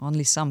Moscow.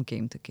 Only some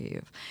came to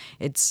Kyiv.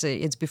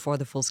 It's before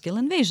the full-scale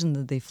invasion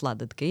that they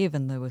flooded Kyiv,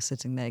 and they were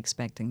sitting there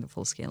expecting the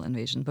full-scale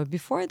invasion. But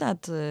before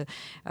that,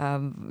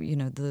 you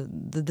know,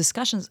 the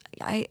discussions,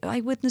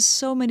 I witnessed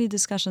so many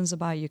discussions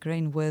about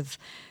Ukraine with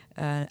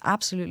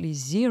absolutely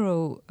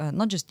zero,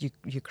 not just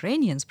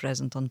Ukrainians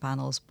present on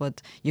panels,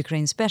 but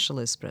Ukraine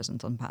specialists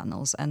present on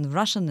panels. And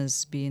Russian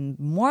has been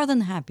more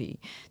than happy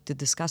to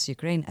discuss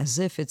Ukraine as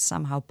if it's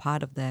somehow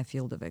part of their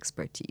field of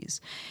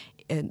expertise.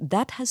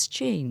 That has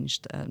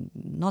changed,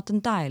 not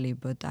entirely,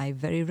 but I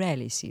very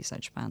rarely see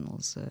such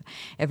panels.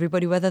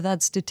 Everybody, whether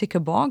that's to tick a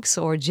box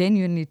or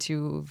genuinely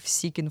to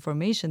seek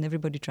information,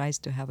 everybody tries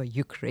to have a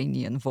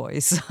Ukrainian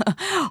voice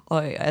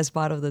as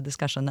part of the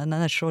discussion, and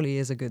that surely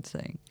is a good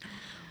thing.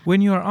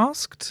 When you are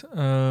asked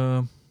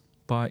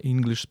by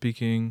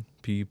English-speaking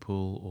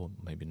people, or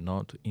maybe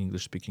not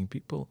English-speaking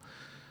people,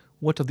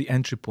 what are the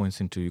entry points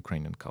into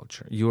Ukrainian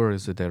culture? You are,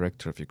 as a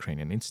director of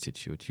Ukrainian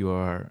Institute, you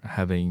are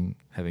having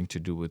to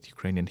do with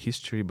Ukrainian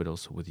history, but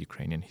also with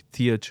Ukrainian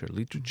theater,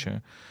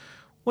 literature.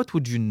 What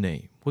would you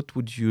name? What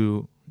would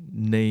you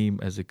name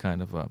as a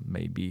kind of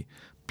maybe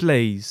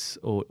plays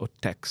or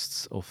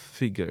texts or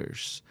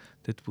figures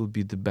that will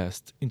be the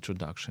best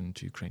introduction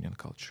to Ukrainian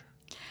culture?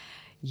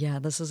 Yeah,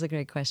 this is a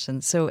great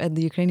question. So at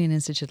the Ukrainian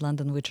Institute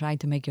London, we try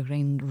to make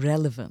Ukraine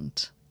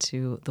relevant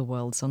to the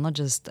world. So not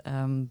just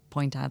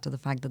point out to the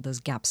fact that there's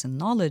gaps in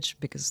knowledge,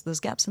 because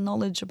there's gaps in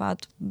knowledge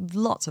about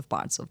lots of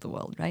parts of the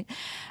world, right?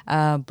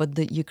 But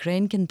that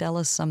Ukraine can tell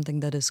us something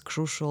that is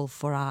crucial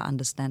for our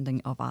understanding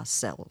of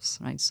ourselves,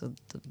 right? So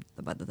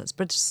whether that's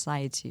British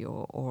society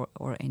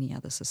or any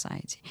other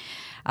society.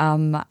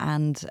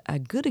 And a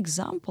good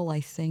example, I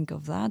think,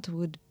 of that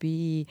would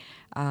be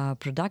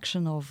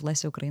production of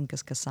Lesya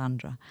Khromeychuk's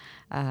Cassandra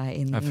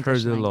in I've English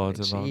heard a language. lot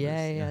about this.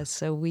 Yeah.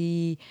 So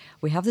we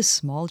have this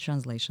small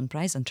translation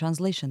prize, and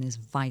translation is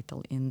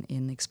vital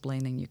in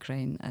explaining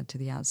Ukraine to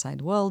the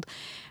outside world.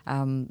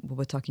 We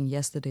were talking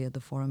yesterday at the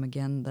forum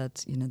again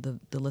that, you know,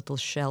 the little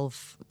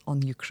shelf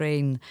on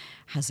Ukraine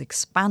has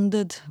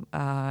expanded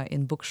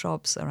in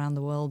bookshops around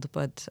the world,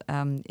 but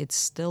it's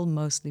still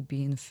mostly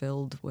being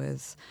filled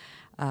with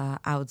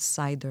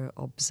outsider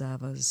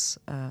observers'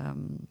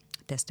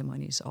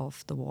 testimonies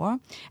of the war,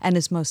 and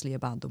it's mostly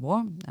about the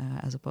war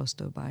as opposed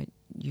to about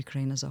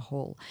Ukraine as a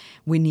whole.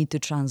 We need to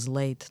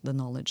translate the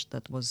knowledge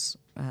that was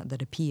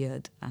that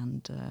appeared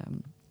and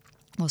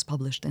was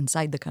published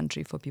inside the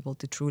country for people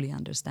to truly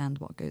understand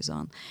what goes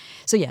on.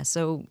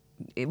 So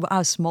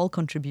our small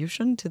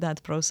contribution to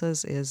that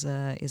process is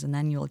an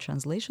annual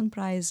translation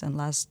prize, and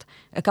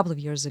a couple of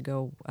years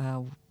ago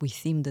we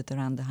themed it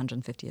around the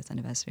 150th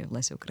anniversary of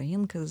Lesya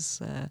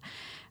Khromeychuk's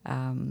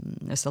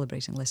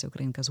celebrating Lesya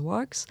Khromeychuk's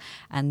works,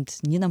 and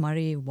Nina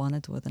Murray won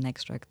it with an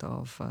extract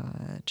of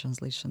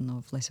translation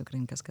of Lesya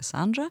Khromeychuk's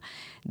Cassandra.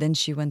 Then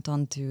she went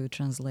on to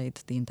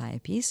translate the entire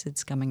piece.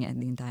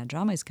 The entire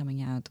drama is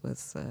coming out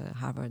with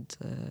Harvard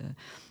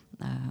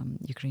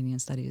Ukrainian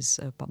Studies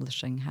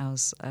Publishing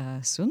House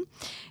soon.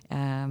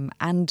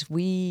 And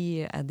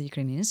we at the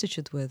Ukrainian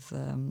Institute, with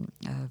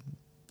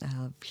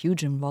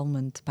huge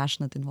involvement,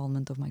 passionate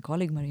involvement of my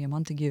colleague Maria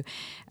Montague,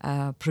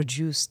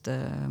 produced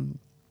the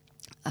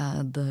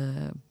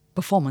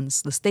performance,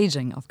 the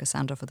staging of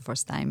Cassandra for the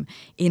first time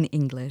in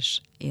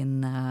English in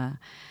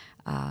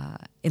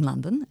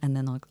London, and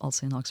then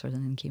also in Oxford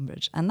and in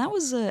Cambridge. And that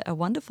was a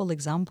wonderful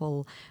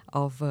example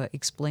of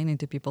explaining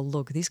to people,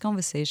 look, these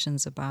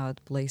conversations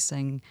about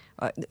placing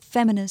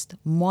feminist,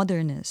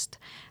 modernist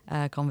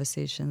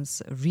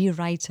conversations,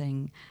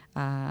 rewriting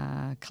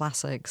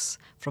classics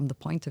from the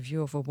point of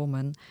view of a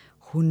woman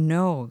who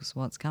knows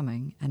what's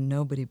coming and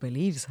nobody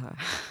believes her.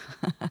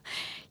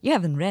 You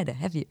haven't read it,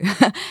 have you?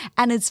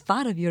 And it's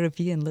part of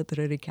European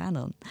literary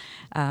canon.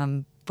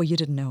 But you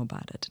didn't know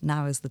about it.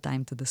 Now is the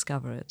time to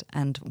discover it.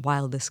 And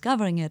while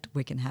discovering it,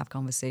 we can have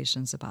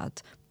conversations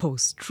about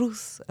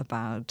post-truth,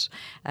 about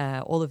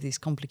all of these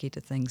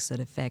complicated things that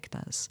affect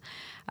us.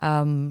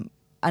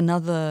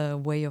 Another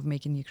way of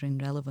making Ukraine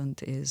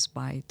relevant is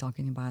by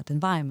talking about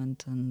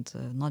environment and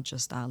not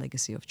just our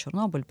legacy of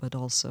Chernobyl, but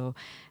also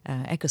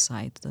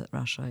ecocide that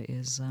Russia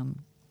is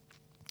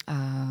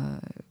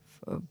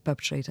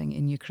perpetrating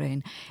in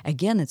Ukraine.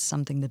 Again, it's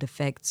something that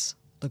affects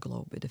the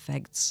globe. It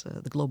affects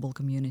the global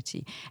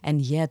community.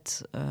 And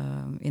yet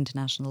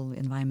international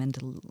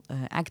environmental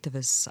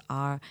activists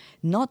are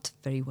not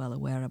very well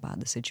aware about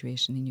the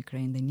situation in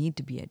Ukraine. They need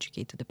to be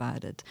educated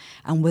about it.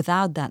 And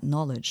without that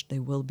knowledge, they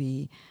will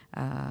be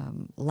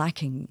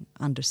lacking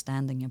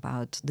understanding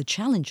about the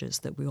challenges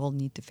that we all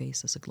need to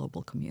face as a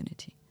global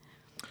community.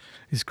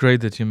 It's great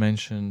that you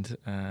mentioned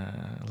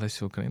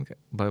Olesya Khromeychuk.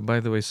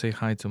 By the way, say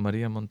hi to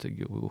Maria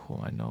Montague,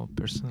 who I know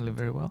personally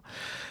very well.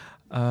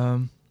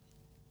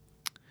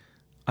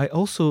 I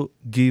also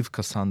give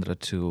Cassandra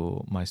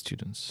to my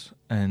students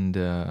and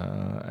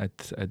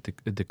at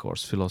the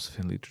course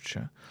Philosophy and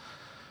Literature.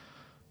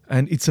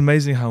 And it's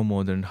amazing how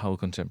modern, how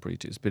contemporary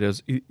it is,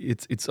 because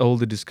it's all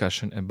the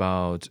discussion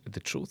about the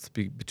truth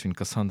between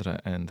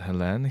Cassandra and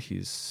Helen,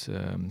 his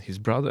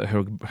brother,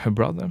 her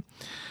brother.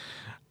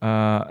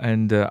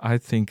 And I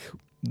think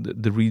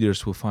the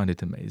readers will find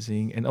it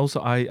amazing. And also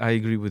I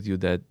agree with you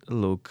that,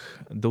 look,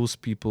 those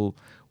people,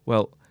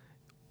 well,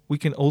 we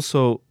can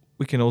also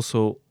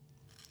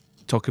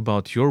talk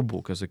about your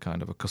book as a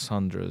kind of a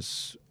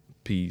Cassandra's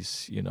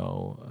piece,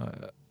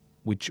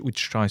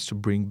 which tries to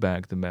bring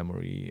back the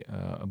memory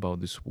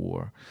about this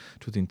war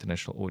to the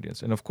international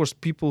audience. And of course,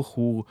 people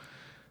who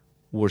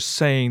were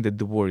saying that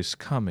the war is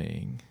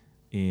coming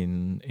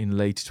in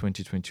late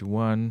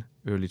 2021,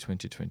 early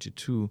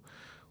 2022,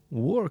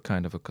 were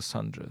kind of a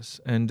Cassandras.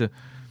 And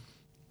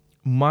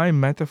my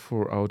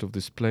metaphor out of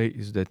this play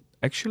is that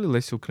actually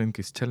Olesya Khromeychuk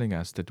is telling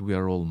us that we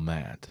are all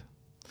mad.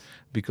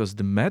 Because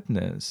the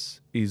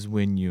madness is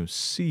when you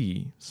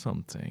see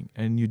something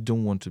and you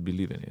don't want to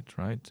believe in it,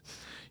 right?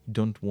 You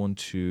don't want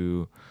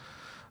to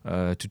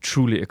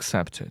truly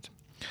accept it.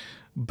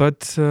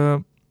 But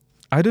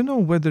I don't know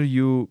whether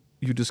you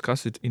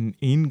discuss it in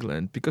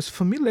England, because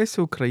for me,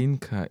 Olesya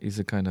Khromeychuk is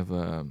a kind of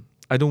a...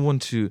 I don't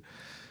want to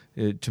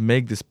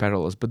make these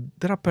parallels, but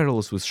there are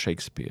parallels with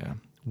Shakespeare.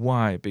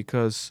 Why?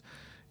 Because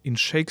in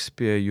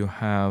Shakespeare you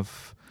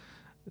have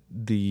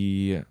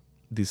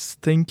this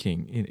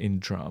thinking in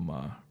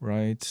drama,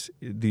 right?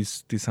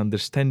 This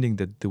understanding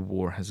that the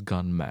war has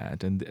gone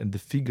mad, and the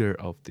figure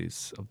of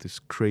these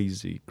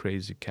crazy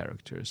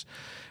characters.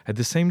 At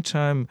the same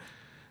time,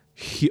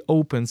 he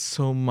opens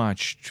so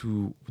much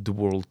to the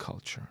world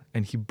culture,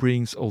 and he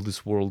brings all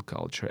this world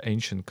culture,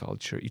 ancient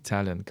culture,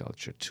 Italian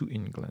culture to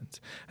England.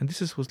 And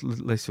this is what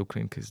Olesya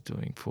Khromeychuk is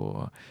doing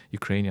for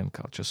Ukrainian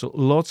culture. So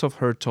lots of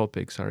her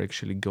topics are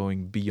actually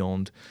going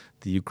beyond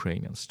the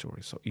Ukrainian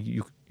story. So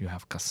you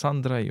have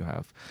Cassandra, you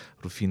have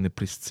Rufina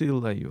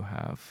Priscilla, you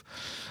have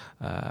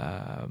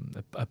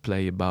a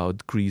play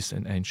about Greece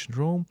and ancient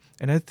Rome.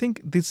 And I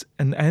think this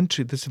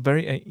a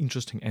very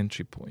interesting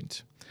entry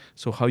point.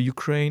 So how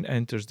Ukraine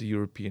enters the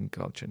European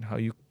culture and how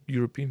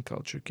European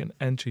culture can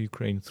enter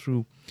Ukraine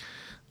through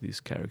this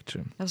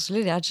character.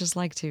 Absolutely. I'd just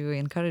like to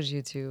encourage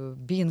you to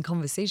be in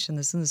conversation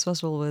as soon as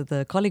possible with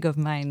a colleague of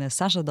mine,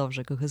 Sasha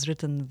Dovzhik, who has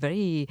written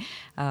very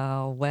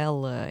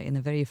well, in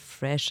a very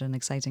fresh and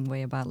exciting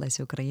way about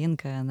Olesya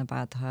Khromeychuk and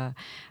about her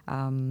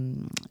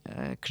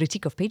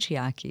critique of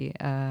patriarchy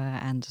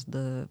and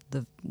the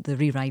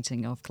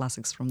rewriting of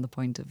classics from the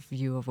point of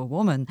view of a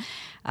woman.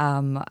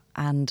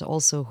 And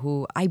also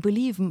who I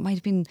believe might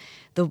have been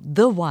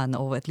the one,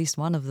 or at least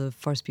one of the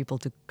first people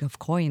to have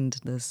coined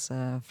this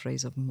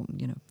phrase of,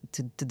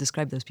 to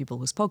describe those people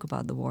who spoke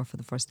about the war for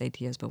the first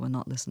 8 years but were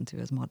not listened to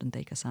as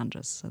modern-day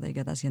Cassandras. So there you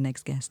go, that's your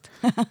next guest.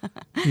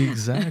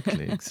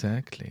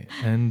 Exactly.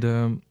 And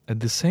at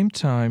the same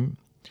time,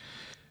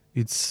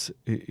 it's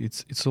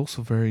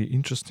also very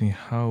interesting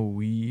how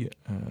we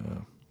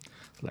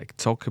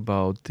talk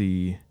about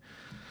these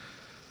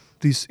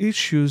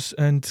issues,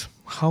 and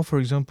how, for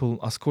example,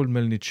 Askol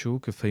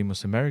Melnichuk, a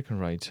famous American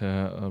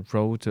writer,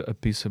 wrote a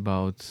piece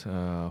about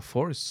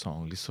forest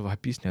song, Lisova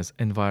Pisnya, as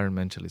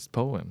environmentalist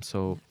poem.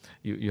 So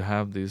you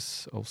have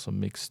this also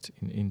mixed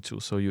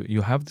into. So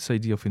you have this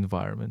idea of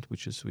environment,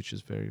 which is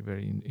very,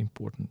 very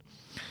important.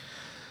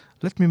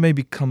 Let me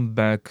maybe come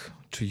back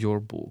to your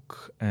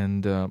book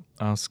and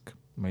ask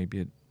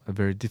maybe a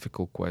very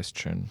difficult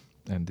question,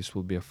 and this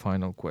will be a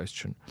final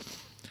question.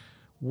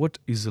 What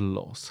is a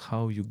loss?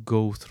 How you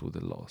go through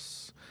the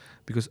loss?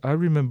 Because I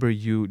remember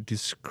you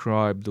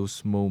described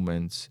those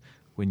moments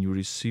when you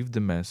received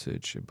the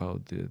message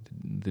about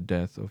the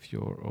death of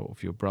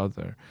your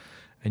brother,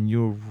 and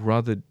you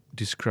rather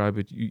describe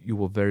it. You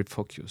were very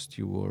focused.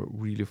 You were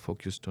really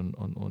focused on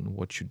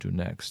what you do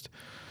next,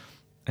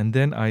 and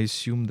then I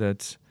assume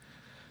that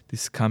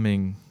this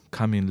coming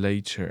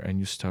later, and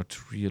you start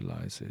to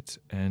realize it,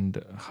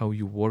 and how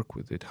you work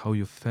with it, how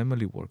your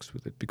family works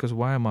with it. Because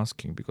why I'm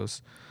asking?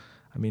 Because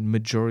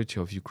majority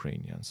of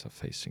Ukrainians are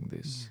facing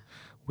this.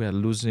 We are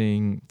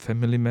losing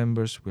family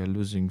members, we are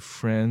losing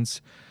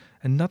friends,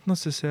 and not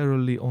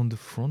necessarily on the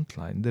front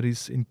line. There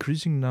is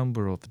increasing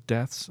number of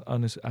deaths,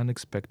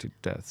 unexpected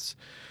deaths,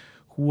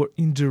 who are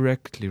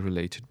indirectly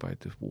related by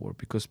the war,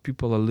 because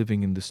people are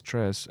living in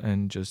distress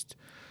and just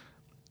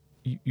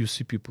you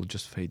see people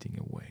just fading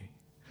away.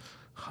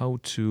 How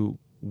to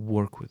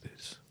work with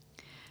this?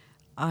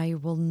 I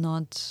will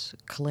not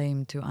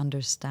claim to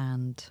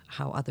understand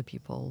how other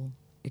people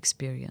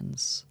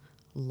experience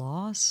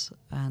loss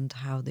and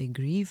how they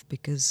grieve,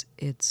 because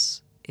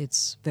it's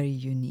very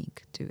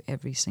unique to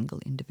every single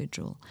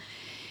individual.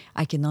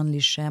 I can only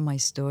share my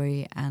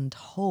story and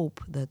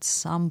hope that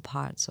some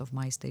parts of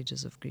my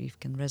stages of grief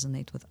can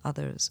resonate with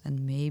others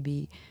and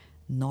maybe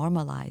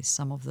normalize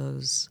some of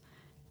those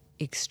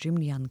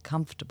extremely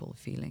uncomfortable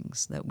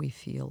feelings that we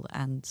feel.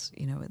 And,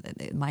 you know,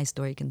 my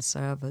story can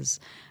serve as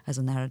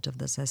a narrative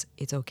that says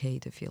it's okay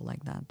to feel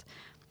like that.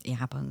 It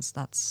happens.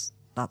 That's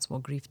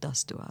what grief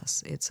does to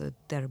us. It's a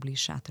terribly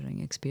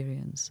shattering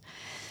experience.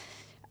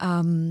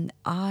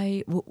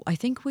 I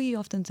think we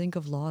often think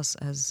of loss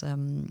as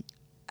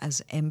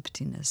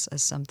emptiness,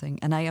 as something,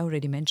 and I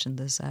already mentioned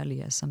this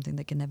earlier, as something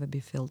that can never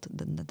be filled.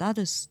 That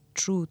is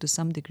true to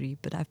some degree,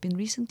 but I've been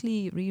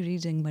recently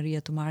rereading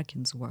Maria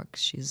Tumarkin's work.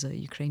 She's a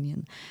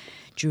Ukrainian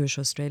Jewish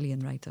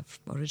Australian writer,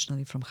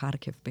 originally from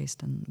Kharkiv,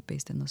 based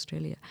in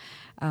Australia.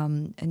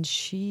 And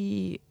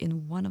she,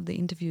 in one of the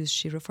interviews,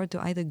 she referred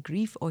to either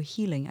grief or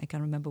healing, I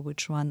can't remember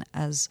which one,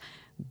 as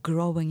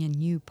growing a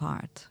new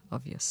part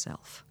of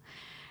yourself.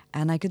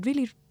 And I could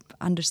really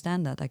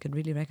understand that. I could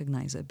really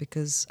recognize it,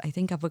 because I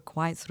think I've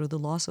acquired, through the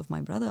loss of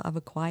my brother, I've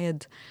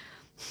acquired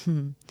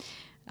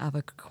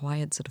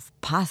sort of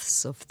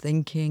paths of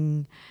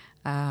thinking,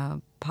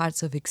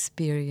 parts of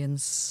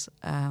experience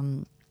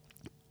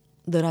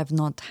that I've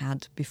not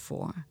had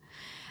before.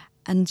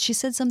 And she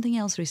said something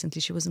else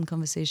recently. She was in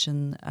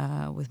conversation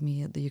with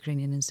me at the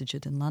Ukrainian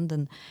Institute in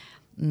London.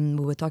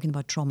 We were talking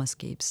about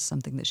traumascapes,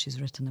 something that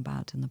she's written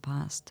about in the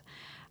past.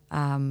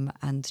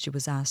 And she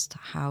was asked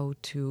how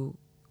to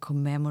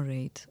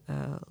commemorate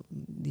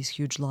these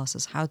huge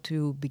losses, how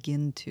to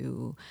begin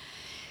to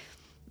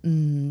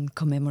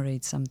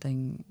commemorate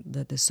something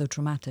that is so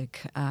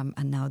traumatic,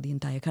 and now the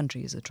entire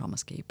country is a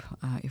traumascape,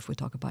 if we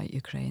talk about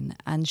Ukraine.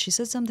 And she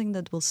said something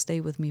that will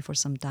stay with me for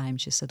some time.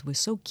 She said, we're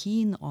so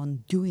keen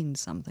on doing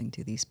something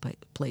to these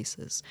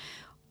places,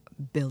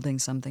 building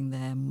something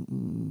there,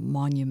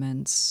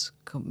 monuments,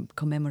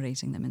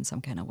 commemorating them in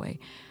some kind of way.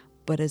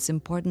 But it's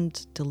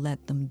important to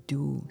let them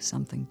do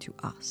something to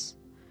us,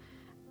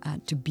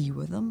 to be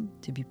with them,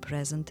 to be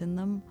present in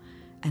them,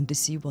 and to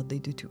see what they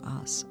do to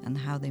us and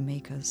how they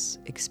make us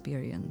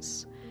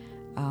experience,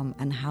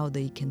 and how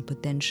they can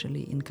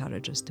potentially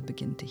encourage us to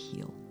begin to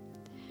heal.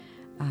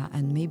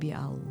 And maybe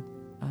I'll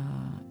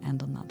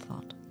end on that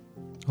thought.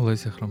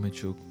 Olesya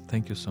Khromeychuk,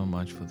 thank you so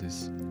much for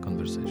this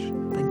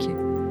conversation. Thank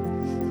you.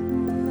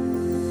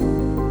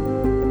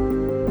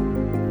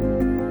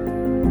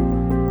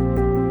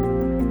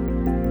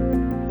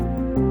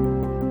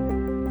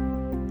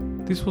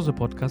 This was a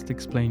podcast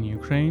explaining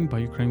Ukraine by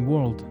Ukraine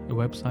World, a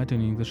website in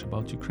English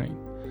about Ukraine.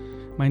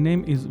 My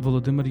name is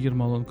Volodymyr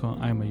Yermolenko.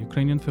 I am a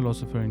Ukrainian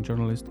philosopher and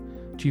journalist,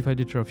 chief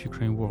editor of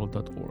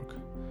UkraineWorld.org.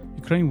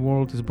 Ukraine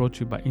World is brought to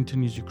you by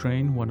Internews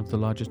Ukraine, one of the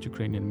largest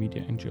Ukrainian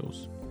media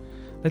NGOs.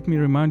 Let me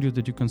remind you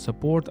that you can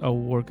support our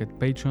work at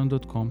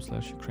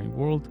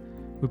patreon.com/UkraineWorld.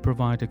 We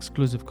provide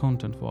exclusive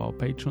content for our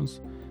patrons.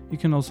 You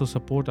can also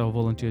support our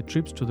volunteer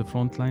trips to the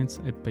front lines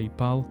at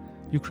PayPal,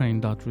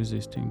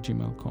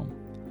 ukraine.resist@gmail.com.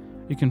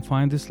 You can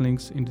find these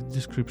links in the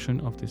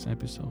description of this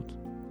episode.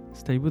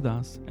 Stay with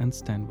us and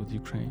stand with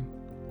Ukraine.